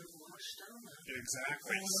it would have washed down there.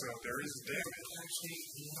 Exactly, so there is damage. Actually,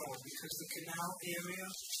 no, because the canal area,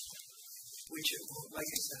 which, like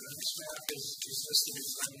I said, on this map is listed as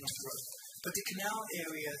unknown road. But the canal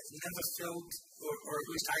area never filled, or at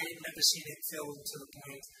least I had never seen it filled to the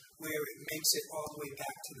point where it makes it all the way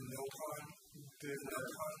back to the mill pond. The mill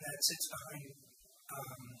pond that sits behind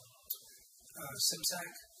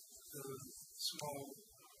Simsac, the small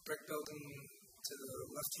brick building to the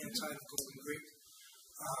left-hand side of Golden Creek.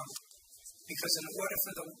 Because in order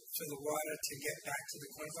for the water to get back to the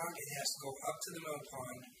Quinnebog, it has to go up to the mill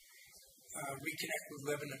pond, reconnect with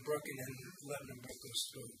Lebanon Brook, and then Lebanon Brook goes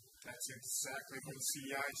through. That's exactly what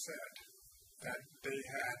CI said, that they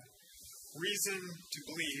had reason to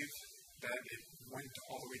believe that it went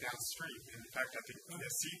all the way downstream. In fact, I think the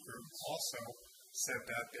BSC group also said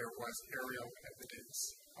that there was aerial evidence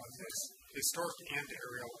of this, historic and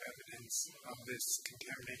aerial evidence of this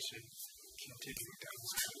contamination continuing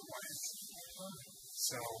downstream of Wise.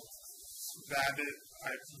 So that is,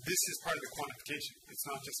 this is part of the quantification. It's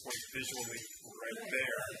not just what's visually right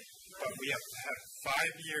there, but we have had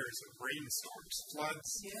 5 years of rainstorms, floods,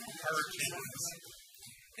 hurricanes.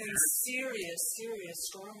 And serious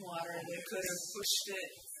stormwater that could have pushed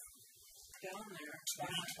it down there.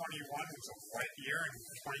 2021 was a wet year, and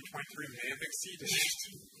 2023 may have exceeded it.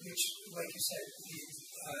 Which, like you said,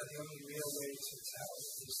 the only real way to tell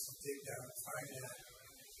is to dig down and find that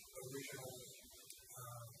original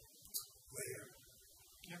layer.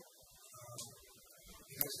 Yep.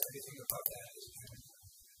 Because everything above that has been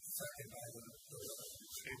affected by the river.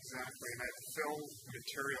 Exactly, and that fill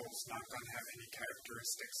material is not going to have any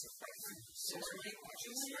characteristics of wetland.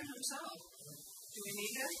 Julian himself. Do we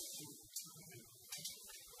need him?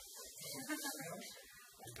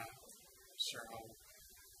 I'm not sure how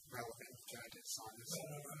relevant that is on this.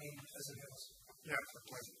 No, I mean, Pleasant Hills. Yeah, for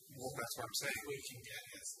Pleasant. Well, that's what I'm saying. We can get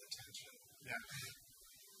his attention. Yeah.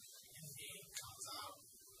 And he comes out.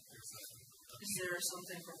 Is there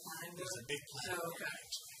something for planning? There's a big plan. Oh, okay.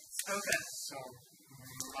 Okay. So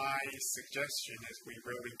my suggestion is we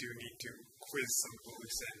really do need to quiz some of the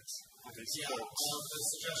loose ends on these folks. The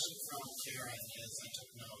suggestion from Karen is I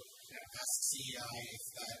took note. Ask CEI if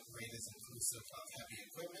that rate is inclusive of heavy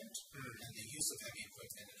equipment and the use of heavy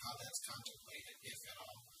equipment and how that's contemplated, if at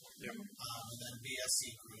all. Yep. And then BSC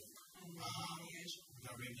group,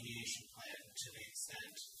 the remediation plan to the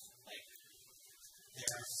extent, like,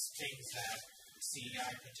 there are things that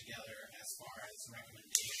CEI put together as far as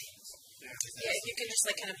recommendations. Yeah, if you can just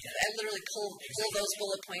like kind of, I literally pull those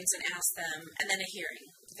bullet points and ask them, and then a hearing.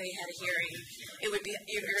 If they had a hearing, it would be,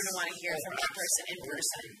 you're going to want to hear from that person in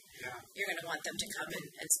person. Yeah. You're going to want them to come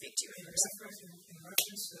and speak to you in person. In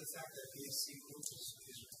reference to the fact that BSC group is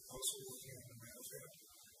also working on the rail trail,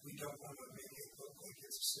 we don't want to make it look like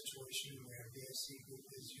it's a situation where BSC group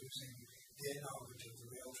is using their knowledge of the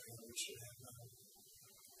rail trail, which should have no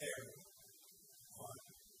bearing on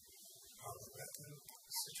our wetland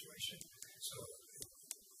situation.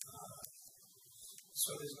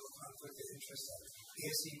 So there's no conflict of interest there.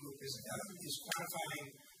 BSC group is quantifying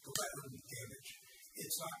the wetland damage.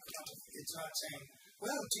 It's not saying,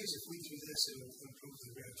 well, geez, if we do this, it will improve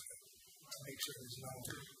the rail trail. Make sure there's no.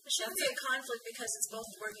 It shouldn't be a conflict because it's both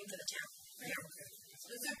working for the town. Yeah, okay.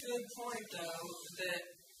 It's a good point, though, that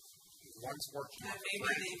One's working.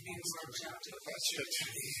 maybe they'd be more objective.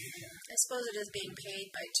 I suppose it is being paid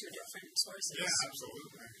by two different sources. Yeah,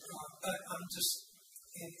 absolutely. But I'm just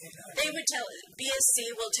They would tell,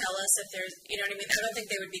 BSC will tell us if there's, you know what I mean? I don't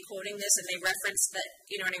think they would be quoting this if they referenced that,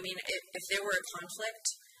 you know what I mean? If there were a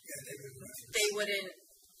conflict, they wouldn't,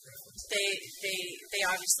 they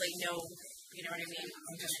obviously know, you know what I mean?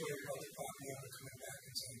 I'm just worried about the property owner coming back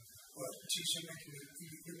and saying, well, geez, you're making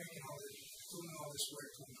doing all this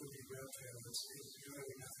work to improve your rail trail. It's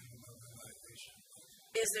really nothing about the violation.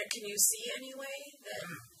 Can you see any way that,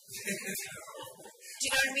 do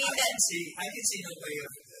you know what I mean? I can see no way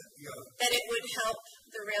of that it would help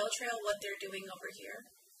the rail trail, what they're doing over here.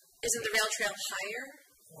 Isn't the rail trail higher?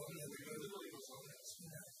 Well,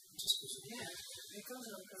 yeah, it goes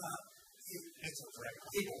up. It's a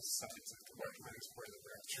practical science of the wetlands where the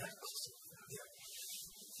rail trail goes. Yeah.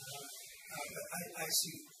 I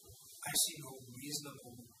see no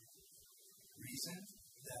reasonable reason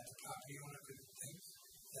that the property owner could think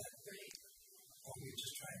that we're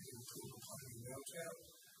just trying to improve upon the rail trail.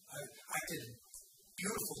 I did a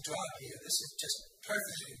beautiful job here. This is just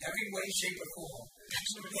perfect in every way, shape, or form.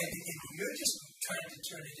 And you're just trying to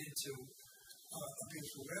turn it into a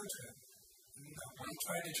beautiful rail trail. I'm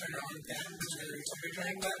trying to turn it into damage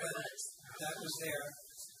original wetlands that was there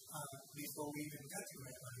before we even got the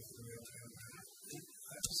grant money for the rail trail.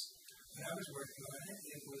 When I was working on it,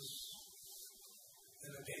 it was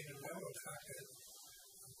an abandoned railroad track that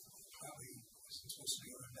probably wasn't supposed to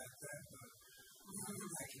be on back then, but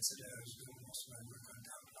I consider I was doing most of my work on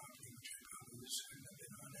town property, which I probably shouldn't have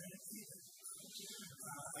been on it either.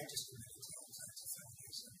 I just committed to all kinds of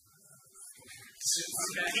felonies.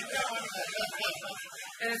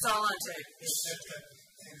 And it's all on tape.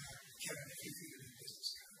 Kevin, if you think of business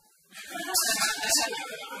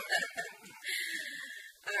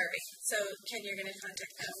All right. So, Ken, you're going to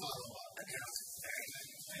contact them? Okay. All right.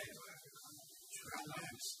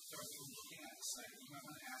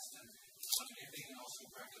 They can also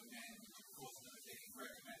recommend,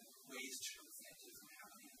 ways to prevent it from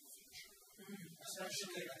happening in the future.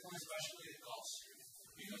 Especially the Gulf Stream.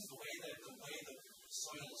 Because the way the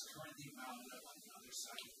soil is currently mounted up on the other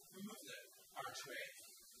side, remove the archway,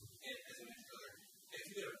 as I mentioned earlier, if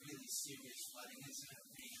you get a really serious flooding incident,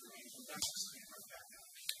 major rainfall, that's just going to run back down.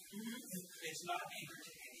 It's not anchored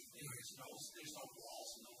to anything. There's no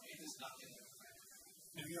walls in the way. There's nothing to prevent it.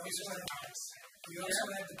 We also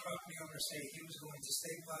had the property owner say he was going to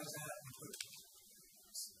stabilize that and put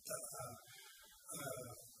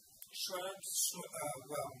shrubs,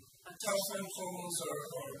 telephone poles or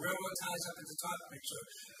railroad ties up at the top to make sure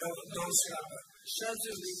those shrubs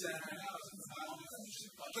will be there.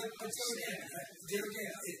 But there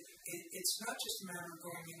again, it's not just a matter of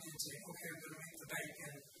going in and saying, okay, I'm going to make the bank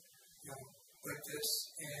and like this,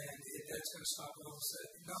 and that's going to stop all of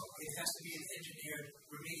this. No, it has to be an engineered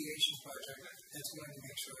remediation project that's going to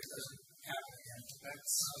make sure it doesn't happen again.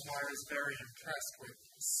 That's why I was very impressed with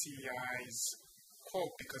CI's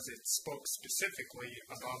quote, because it spoke specifically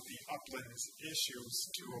about the uplands issues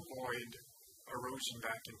to avoid erosion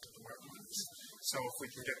back into the wetlands. So if we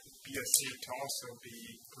can get BSC to also be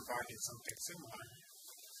providing something similar.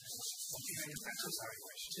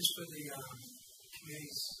 Just for the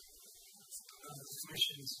committee's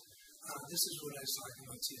commissions, this is what I was talking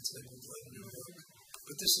about, see, it's labeled Lebanon Brook,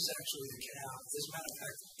 but this is actually the canal. As a matter of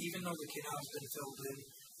fact, even though the canal has been filled in,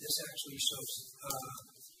 this actually shows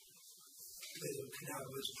where the canal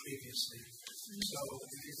was previously. So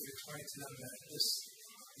if you could explain to them that this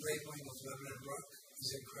labeling of Lebanon Brook is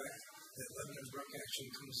incorrect, that Lebanon Brook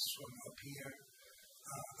actually comes from up here,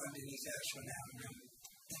 underneath Ashland Avenue,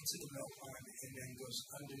 into the mill pond, and then goes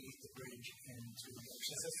underneath the bridge into the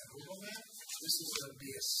Google map. This is a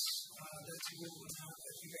BS. That's a Google map.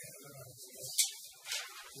 I think I have it on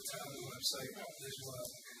the town website as well.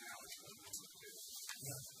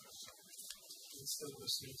 Yeah. It's still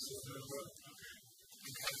listed as Lebanon Brook.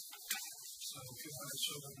 Okay. So if you want to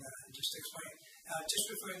show them that and just explain, just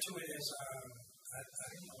refer to it as, I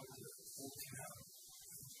don't know, the old canal.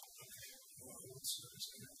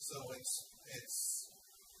 So it's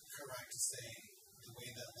correct to say the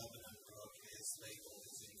way that Lebanon Brook is labeled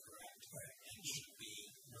is incorrect, right? And should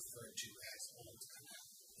be referred to as Old Canal.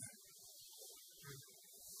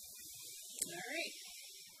 All right.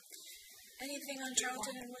 Anything on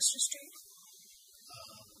Charlton and Worcester Street?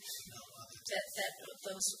 No. That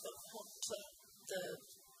those the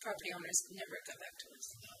property owners never got back to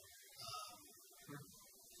us. I'm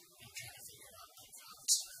trying to figure out the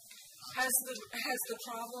concept. Has the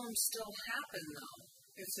problem still happened though?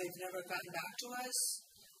 If they've never gotten back to us,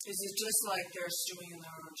 Is it just like they're stewing in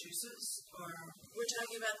their own juices, or we're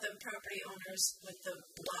talking about the property owners with the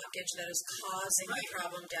blockage that is causing the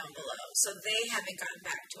problem down below? So they haven't gotten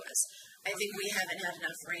back to us. I think we haven't had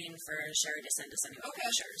enough rain for Sherry to send us any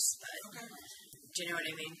pictures, but do you know what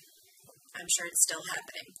I mean? I'm sure it's still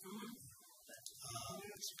happening.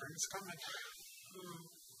 Spring's coming. I'm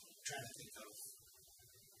trying to think of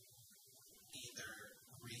either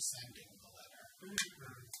resending the letter. I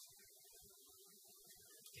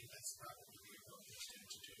think that's probably the appropriate thing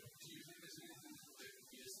to do. Do you think there's anything that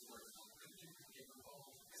is worth get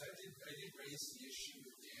involved? Because I did raise the issue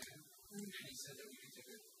with Dan, and he said that we could take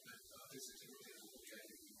it, that others are typically going to look at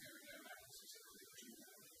it, comparing that back, so he said we could do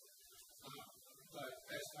that. But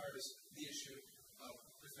as far as the issue of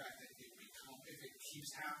the fact that if it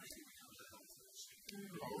keeps happening, it becomes a health risk. And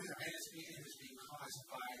it's being caused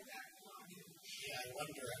by that blockage. Yeah, I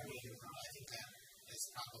wonder, I think that is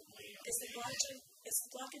probably... Is the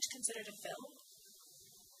blockage considered a fill?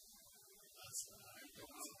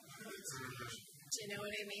 Do you know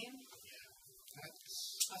what I mean?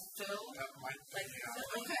 a fill? That might be,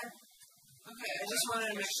 Okay. Okay, I just wanted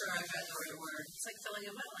to make sure I got the right word. It's like filling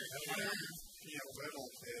a wetland. be a little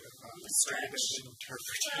bit of a stretch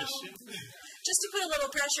interpretation. Just to put a little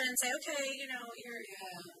pressure and say, okay, you're...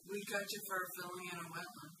 we got you for filling in a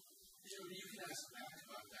wetland. You can ask Matt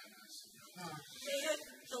about that. They had,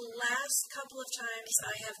 the last couple of times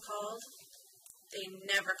I have called, they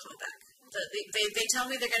never call back. They tell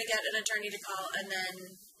me they're going to get an attorney to call, and then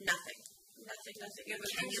nothing. Nothing. Yeah, but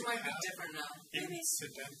things might be different now.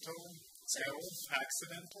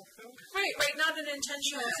 Accidental fill? Right, not an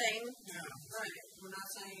intentional thing. Yeah. Right, we're not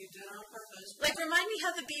saying you did it on purpose. Like, remind me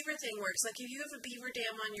how the beaver thing works. Like, if you have a beaver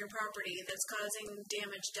dam on your property that's causing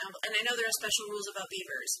damage down, and I know there are special rules about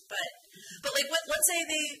beavers, but like, let's say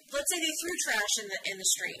they threw trash in the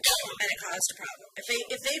street and it caused a problem. If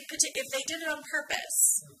they did it on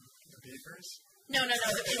purpose. The beavers? No, the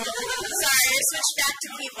people. Sorry, I switched back to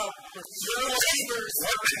people. What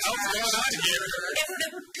the hell's going on here? If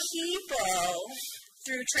the people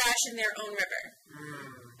threw trash in their own river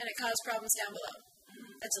and it caused problems down below,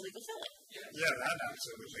 that's illegal filling. Yeah, that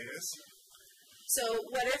absolutely is. So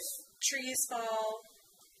what if trees fall,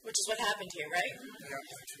 which is what happened here, right?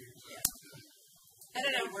 Yeah. I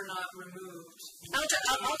don't know. We're not removed. I'll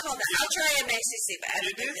call that. I'll try MACC, but I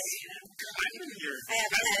don't know. I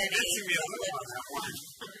haven't had any. Me a little on that one.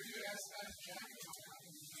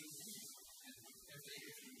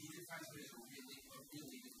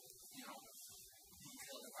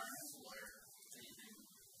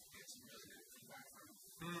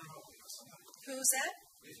 Who's that?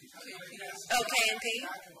 Oh, K&P?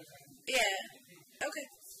 Yeah. Okay.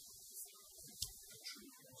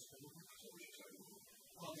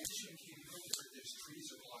 Well, the issue in Katy there's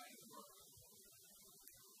trees are blocking the road.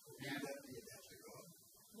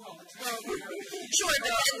 Sure,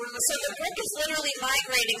 so the brook is literally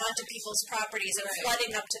migrating onto people's properties and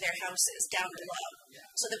flooding up to their houses down below.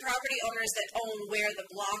 So the property owners that own where the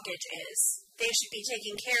blockage is, they should be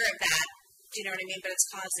taking care of that. Do you know what I mean? But it's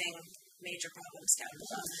causing major problems down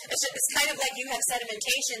below. It's kind of like you have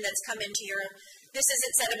sedimentation that's come into your. This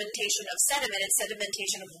isn't sedimentation of sediment; it's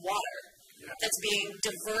sedimentation of water that's being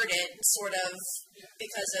diverted, sort of,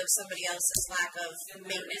 because of somebody else's lack of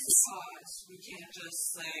maintenance. We can't just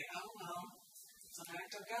say, oh well, it's an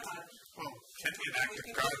act of God. Well, it can be an act of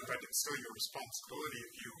God, but it's still your responsibility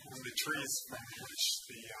if you own the trees from which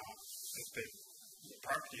the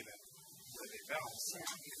property where they fell. So,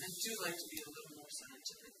 I do like to be a little more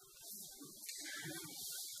scientific.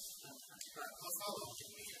 I'll follow up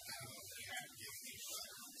with you.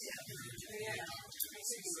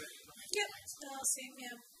 Yep, I'll see.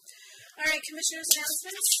 Yeah. All right, commissioners'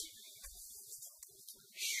 announcements.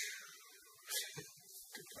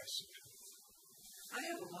 Good question. I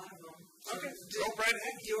have a lot of them. Okay, go right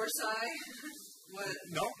ahead. Your side? What?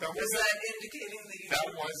 No, that was that indicating that you...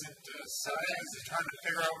 That wasn't side. I was trying to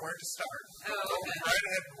figure out where to start. Oh, okay. Go right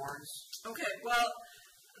ahead, Warren. Okay, well,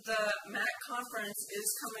 the MAC conference is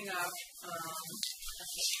coming up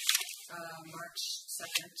March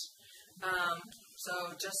 2nd.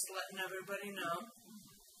 So just letting everybody know.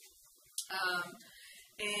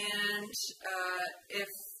 And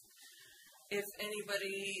if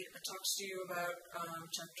anybody talks to you about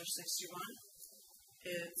Chapter 61,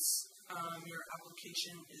 it's your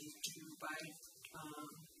application is due by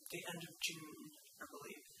the end of June, I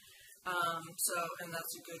believe. And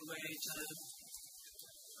that's a good way to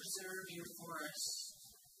preserve your forests.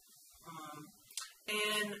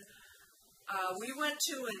 We went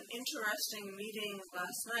to an interesting meeting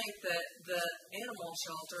last night that the animal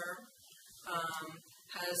shelter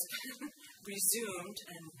has resumed,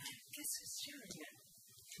 and guess who's sharing it?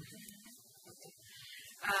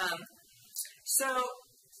 So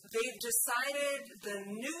they've decided the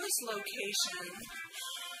newest location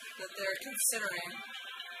that they're considering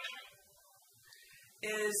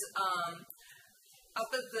is up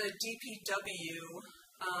at the DPW,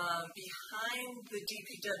 behind the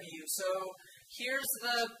DPW. So here's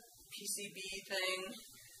the PCB thing,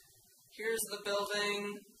 here's the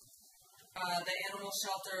building, the animal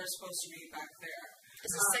shelter is supposed to be back there.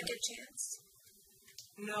 Is it Second Chance?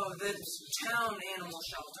 No, the town animal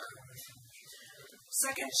shelter.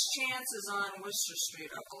 Second Chance is on Worcester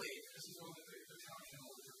Street, I believe.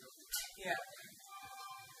 Yeah.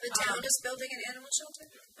 The town is building an animal shelter?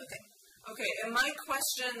 Okay. Okay, and my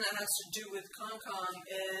question that has to do with Concom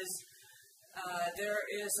is there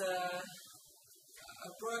is a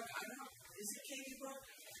brook, I don't know, is it Katy Brook?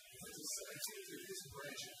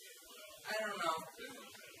 I don't know.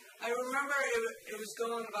 I remember it was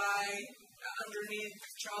going by underneath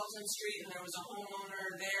Charlton Street and there was a homeowner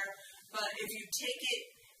there, but if you take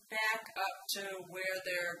it back up to where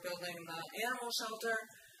they're building the animal shelter,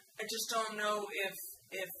 I just don't know if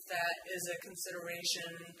that is a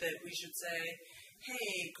consideration that we should say,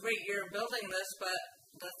 hey, great, you're building this, but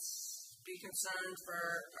let's be concerned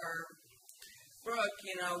for our brook,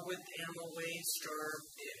 with animal waste, or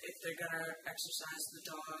if they're going to exercise the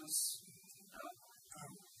dogs.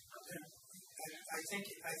 Okay. I think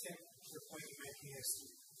the point you're making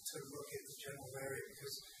is to look at the general area,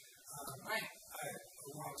 because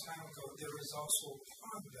a long time ago there was also a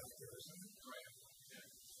pond out there, isn't it? Right.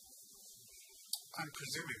 I'm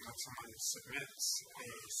presuming when someone submits a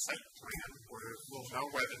site plan, we'll know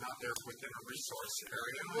whether or not they're within a resource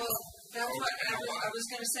area. Well, that's what I was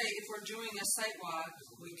going to say. If we're doing a site walk,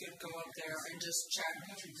 we could go up there and just check.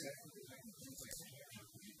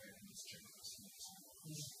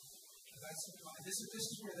 This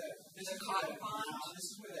is where that Is it Cotton Pond? This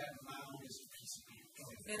is where that mound is a PCB.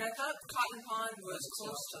 And I thought Cotton Pond was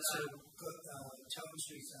close to that. Charlton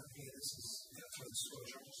Street's out here. This is for the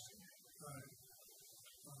storage.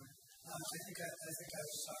 I think I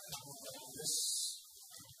was talking about this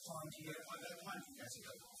pond here. That pond you guys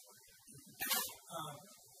have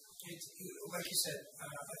like you said,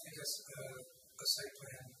 I think a site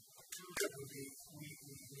plan would be, we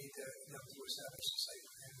need to establish a site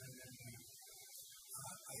plan, and then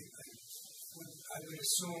I would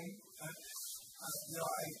assume,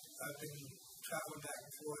 I've been traveling back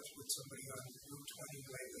and forth with somebody on Route 20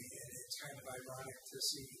 lately, and it's kind of ironic to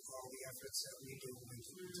see all the efforts that we do with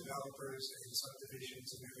developers and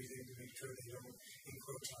subdivisions and everything to make sure they don't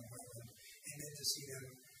encroach on wetland, and then to see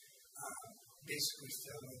them basically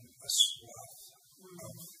filling a swath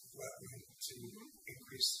of wetland to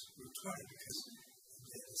increase Route 20 because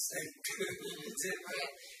they're the state. It's it,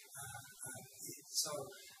 right?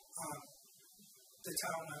 The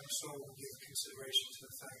town, I'm sure, will give consideration to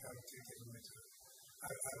the fact. I don't think they're going to.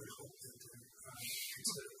 I would hope that they're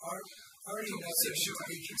consider. Already know they should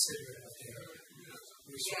be considered out there.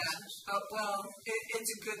 Yeah. Well,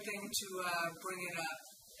 it's a good thing to bring it up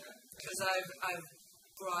because I've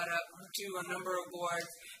brought up to a number of boards.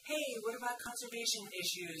 Hey, what about conservation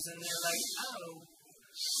issues? And they're like, oh,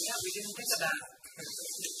 yeah, we didn't think of that.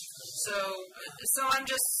 So I'm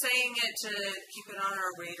just saying it to keep it on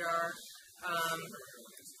our radar.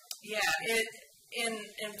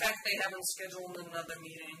 In fact, they haven't scheduled another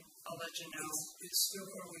meeting. I'll let you know. It's still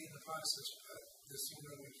early in the process, but the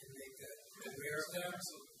sooner we can make that aware of them,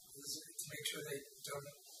 to make sure they don't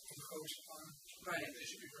encroach upon. Right. They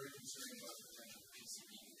should be very concerned about the potential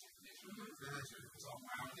PCB. It's all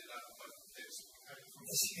mounted up, but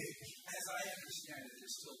as I understand it,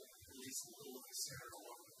 there's still at least a little concern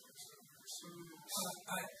over the place.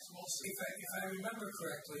 If I remember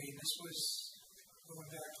correctly, this was going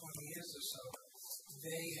back 20 years or so,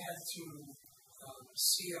 they had to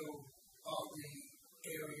seal all the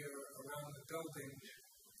area around the building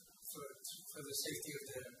for the safety of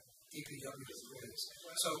the DPW employees.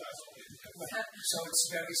 So it's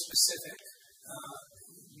very specific.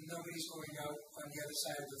 Nobody's going out on the other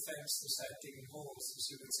side of the fence to start digging holes to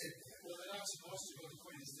see what's in there. Well, they're not supposed to, but the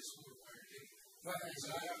point is this will require digging. Right. So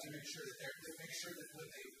I have to make sure that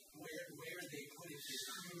where they put it is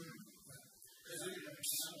because they're going to have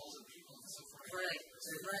animals and people and stuff. Right.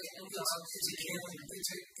 And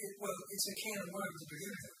it's a can of worms to begin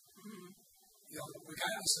with.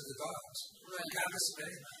 Regardless of the dogs, regardless of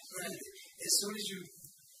anything. As soon as you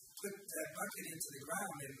put that bucket into the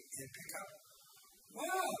ground and pick up,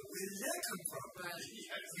 wow, where did that come from?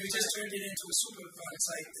 You just turned it into a superfund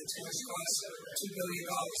site that's going to cost $2 billion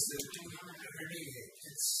to remediate.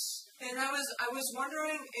 And I was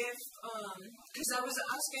wondering if, because I was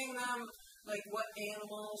asking them like what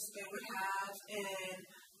animals they would have, and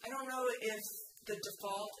I don't know if the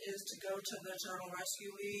default is to go to the Turtle Rescue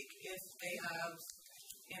League if they have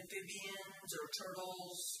amphibians or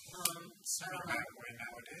turtles. I don't know. Way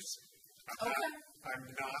nowadays. Okay. I'm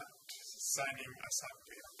not signing us up.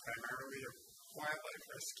 We are primarily a wildlife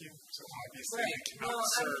rescue, so obviously we cannot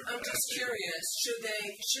serve. I'm just curious.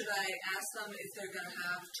 Should I ask them if they're going to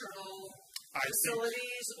have turtle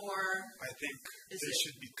facilities, or I think they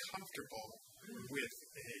should be comfortable with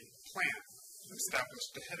a plan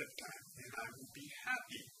established ahead of time, and I would be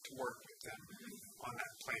happy to work with them on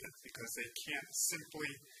that plan because they can't simply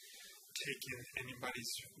take in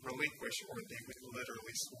anybody's relinquish, or they would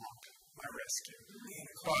literally swamp my rescue.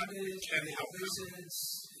 But can help them.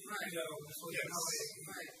 Right.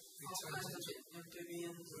 Right. All kinds of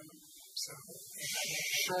amphibians. So,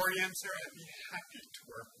 short answer, I'd be happy to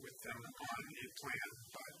work with them on a plan,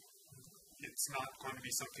 but it's not going to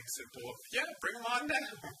be something simple of, bring them on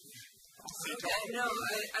down. Okay, no,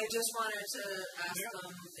 I just wanted to ask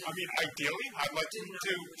them. I mean, ideally, I'd like them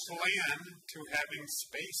to plan to having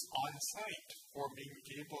space on site for being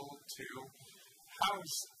able to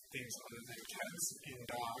house things other than cats and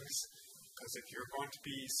dogs, because if you're going to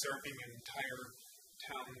be serving an entire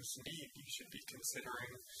town's need, you should be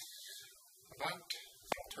considering about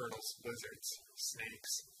turtles, lizards,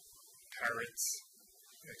 snakes, parrots,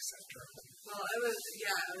 etc. Well, I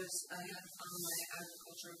had on my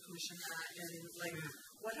agriculture commission hat, and like,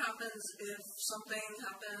 what happens if something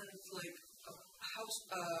happens, like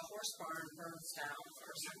a horse barn burns down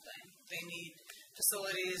or something? They need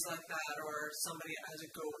facilities like that, or somebody has a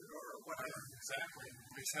goat or whatever. Exactly.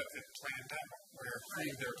 At least have it planned out where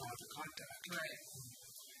they're going to contact. Right.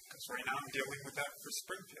 Because right now I'm dealing with that for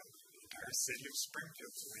Springfield. The entire city of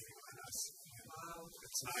Springfield is waiting on us. Wow.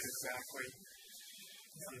 It's not exactly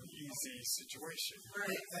an easy situation.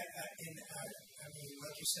 Right. I mean,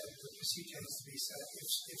 like you said, the procedure has to be set.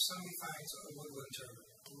 If somebody finds a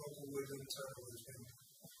local woodland turtle has been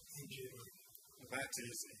injured. Well, that's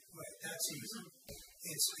easy. Right, that's easy.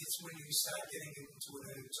 It's when you start getting into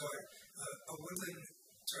another turtle. A woodland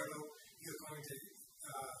turtle, you're going to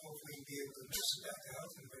hopefully be able to nurse it back out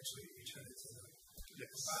and eventually return it to the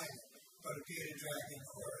environment. But a bearded dragon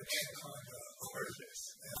or a anaconda or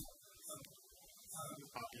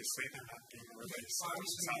obviously they're not being released.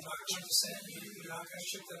 Obviously, you're not going to send you're not going to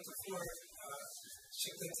ship them to Florida,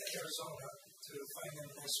 ship them to Arizona to find them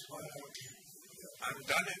in a spot. I've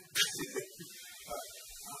done it.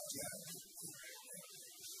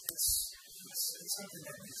 It's something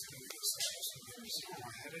that needs to be established.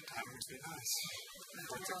 Ahead of time would be nice.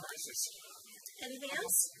 What's a crisis? Anything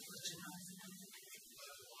else?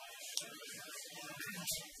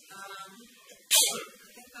 I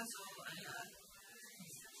think that's all I had.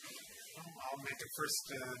 I'll make a first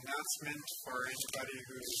announcement for anybody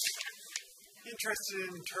who's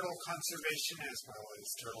interested in turtle conservation as well as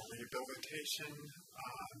turtle rehabilitation.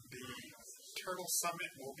 The Turtle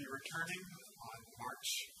Summit will be returning on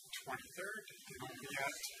March 23rd. It will be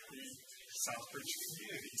at the Southbridge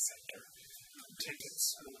Community Center. Tickets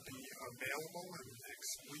will be available in the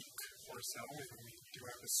next week or so, and we do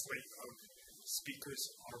have a slate of speakers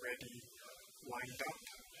already lined up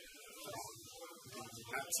from the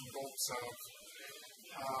nuts and bolts of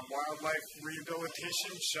wildlife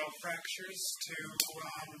rehabilitation, shell fractures, to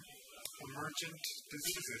emergent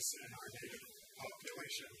diseases in our native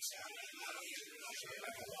populations. So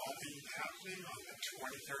that will all be happening on the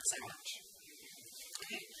 23rd of March.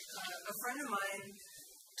 A friend of mine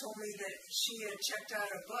told me that she had checked out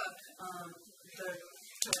a book,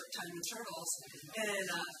 The Tiny Turtles, and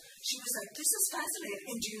she was like, "This is fascinating.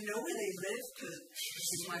 And do you know where they live?" Because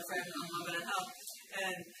she's my friend on Love and Help.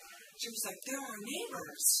 And she was like, "They're our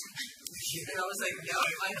neighbors." And I was like, "Yeah,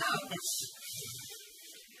 I know."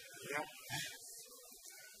 Yep.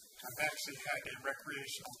 I've actually had a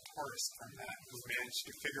recreational tourist from that who managed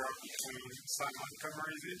to figure out between Cy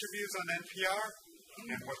Montgomery's interviews on NPR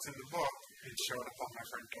and what's in the book, and showed up on my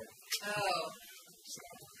front door. Oh. So,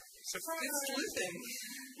 surprise! Good sleuthing.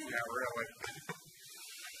 Yeah, really.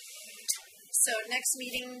 So next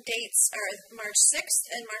meeting dates are March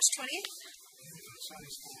 6th and March 20th. I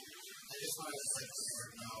just want to let the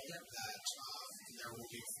board know that there will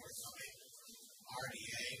be a forthcoming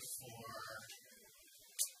RDA for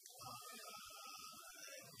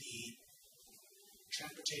the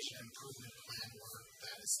transportation improvement plan work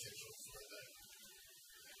that is scheduled for the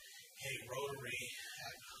Rotary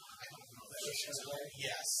at, I don't know that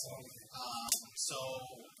yes. So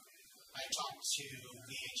I talked to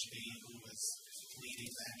VHB, who was leading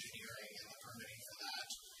the engineering and the permitting for that.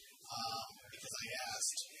 because I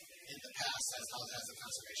asked in the past, has the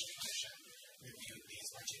Conservation Commission reviewed these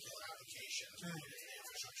particular applications related to the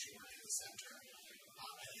infrastructure work in the center,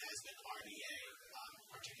 and it has been RDA,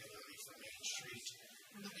 particularly for Main Street.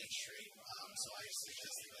 So I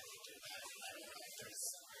suggested that he do that. I don't know if there's,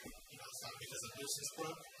 it's not because of Lucis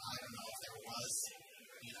Brook. I don't know if there was,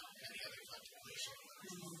 any other contemplation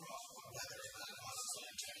whether or not it was an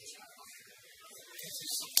intention.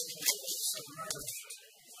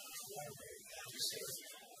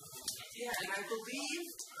 Yeah, and I believe,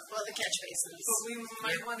 the catch basins. but we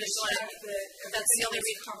might want to check that that's the only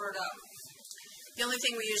it's covered up. The only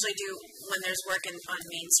thing we usually do when there's work on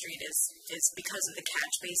Main Street is because of the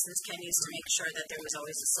catch basins, Ken used to make sure that there was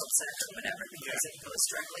always a silt set or whatever, because it goes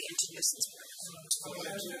directly into nuisance work.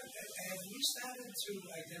 Have you started to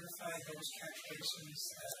identify those catch basins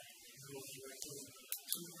that go directly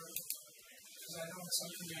to work? Because I know in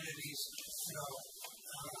some communities, they'll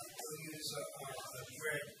use a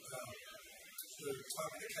grid. The top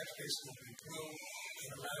of the catch basin will be blue,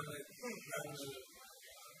 and around the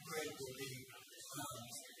grid will be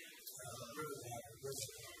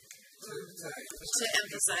to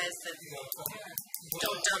emphasize that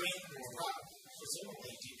don't dump.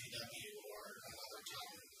 Presumably DPW or another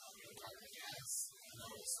town department has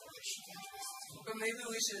those which catch basins. But maybe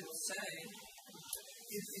we should say,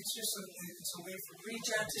 it's just it's a way for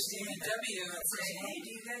reach out to DPW and say, hey, do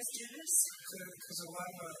you guys do this? Because a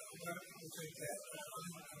lot of people think that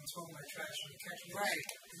I'm throwing my trash in the catch basin. Right.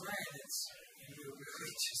 It's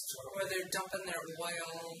really just or they're dumping their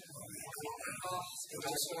oil.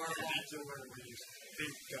 That's horrible. Where you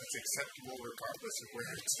think that's acceptable regardless of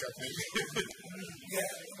where it's going.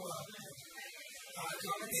 Yeah, well,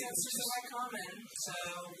 common sense is my common, so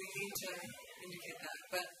we need to indicate that.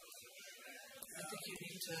 But I think you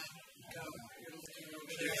need to go. You're looking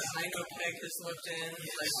over there. I know Peg has looked in.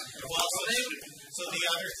 So the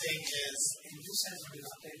other thing is, this hasn't been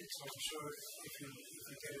updated, so I'm sure if you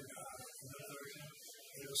get another version,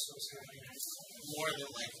 it'll still say more than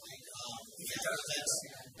likely,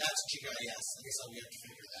 that's GIS, and so we have to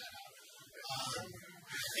figure that out.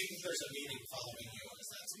 I think there's a meeting following yours.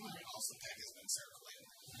 That's why also Peg has been circling.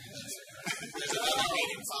 There's another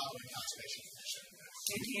meeting following Conservation Commission.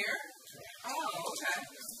 In here? Oh, okay.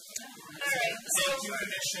 All right. Thank you,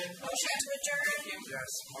 Commission. Motion to adjourn.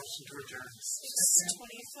 Yes, motion to adjourn.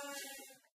 6:25.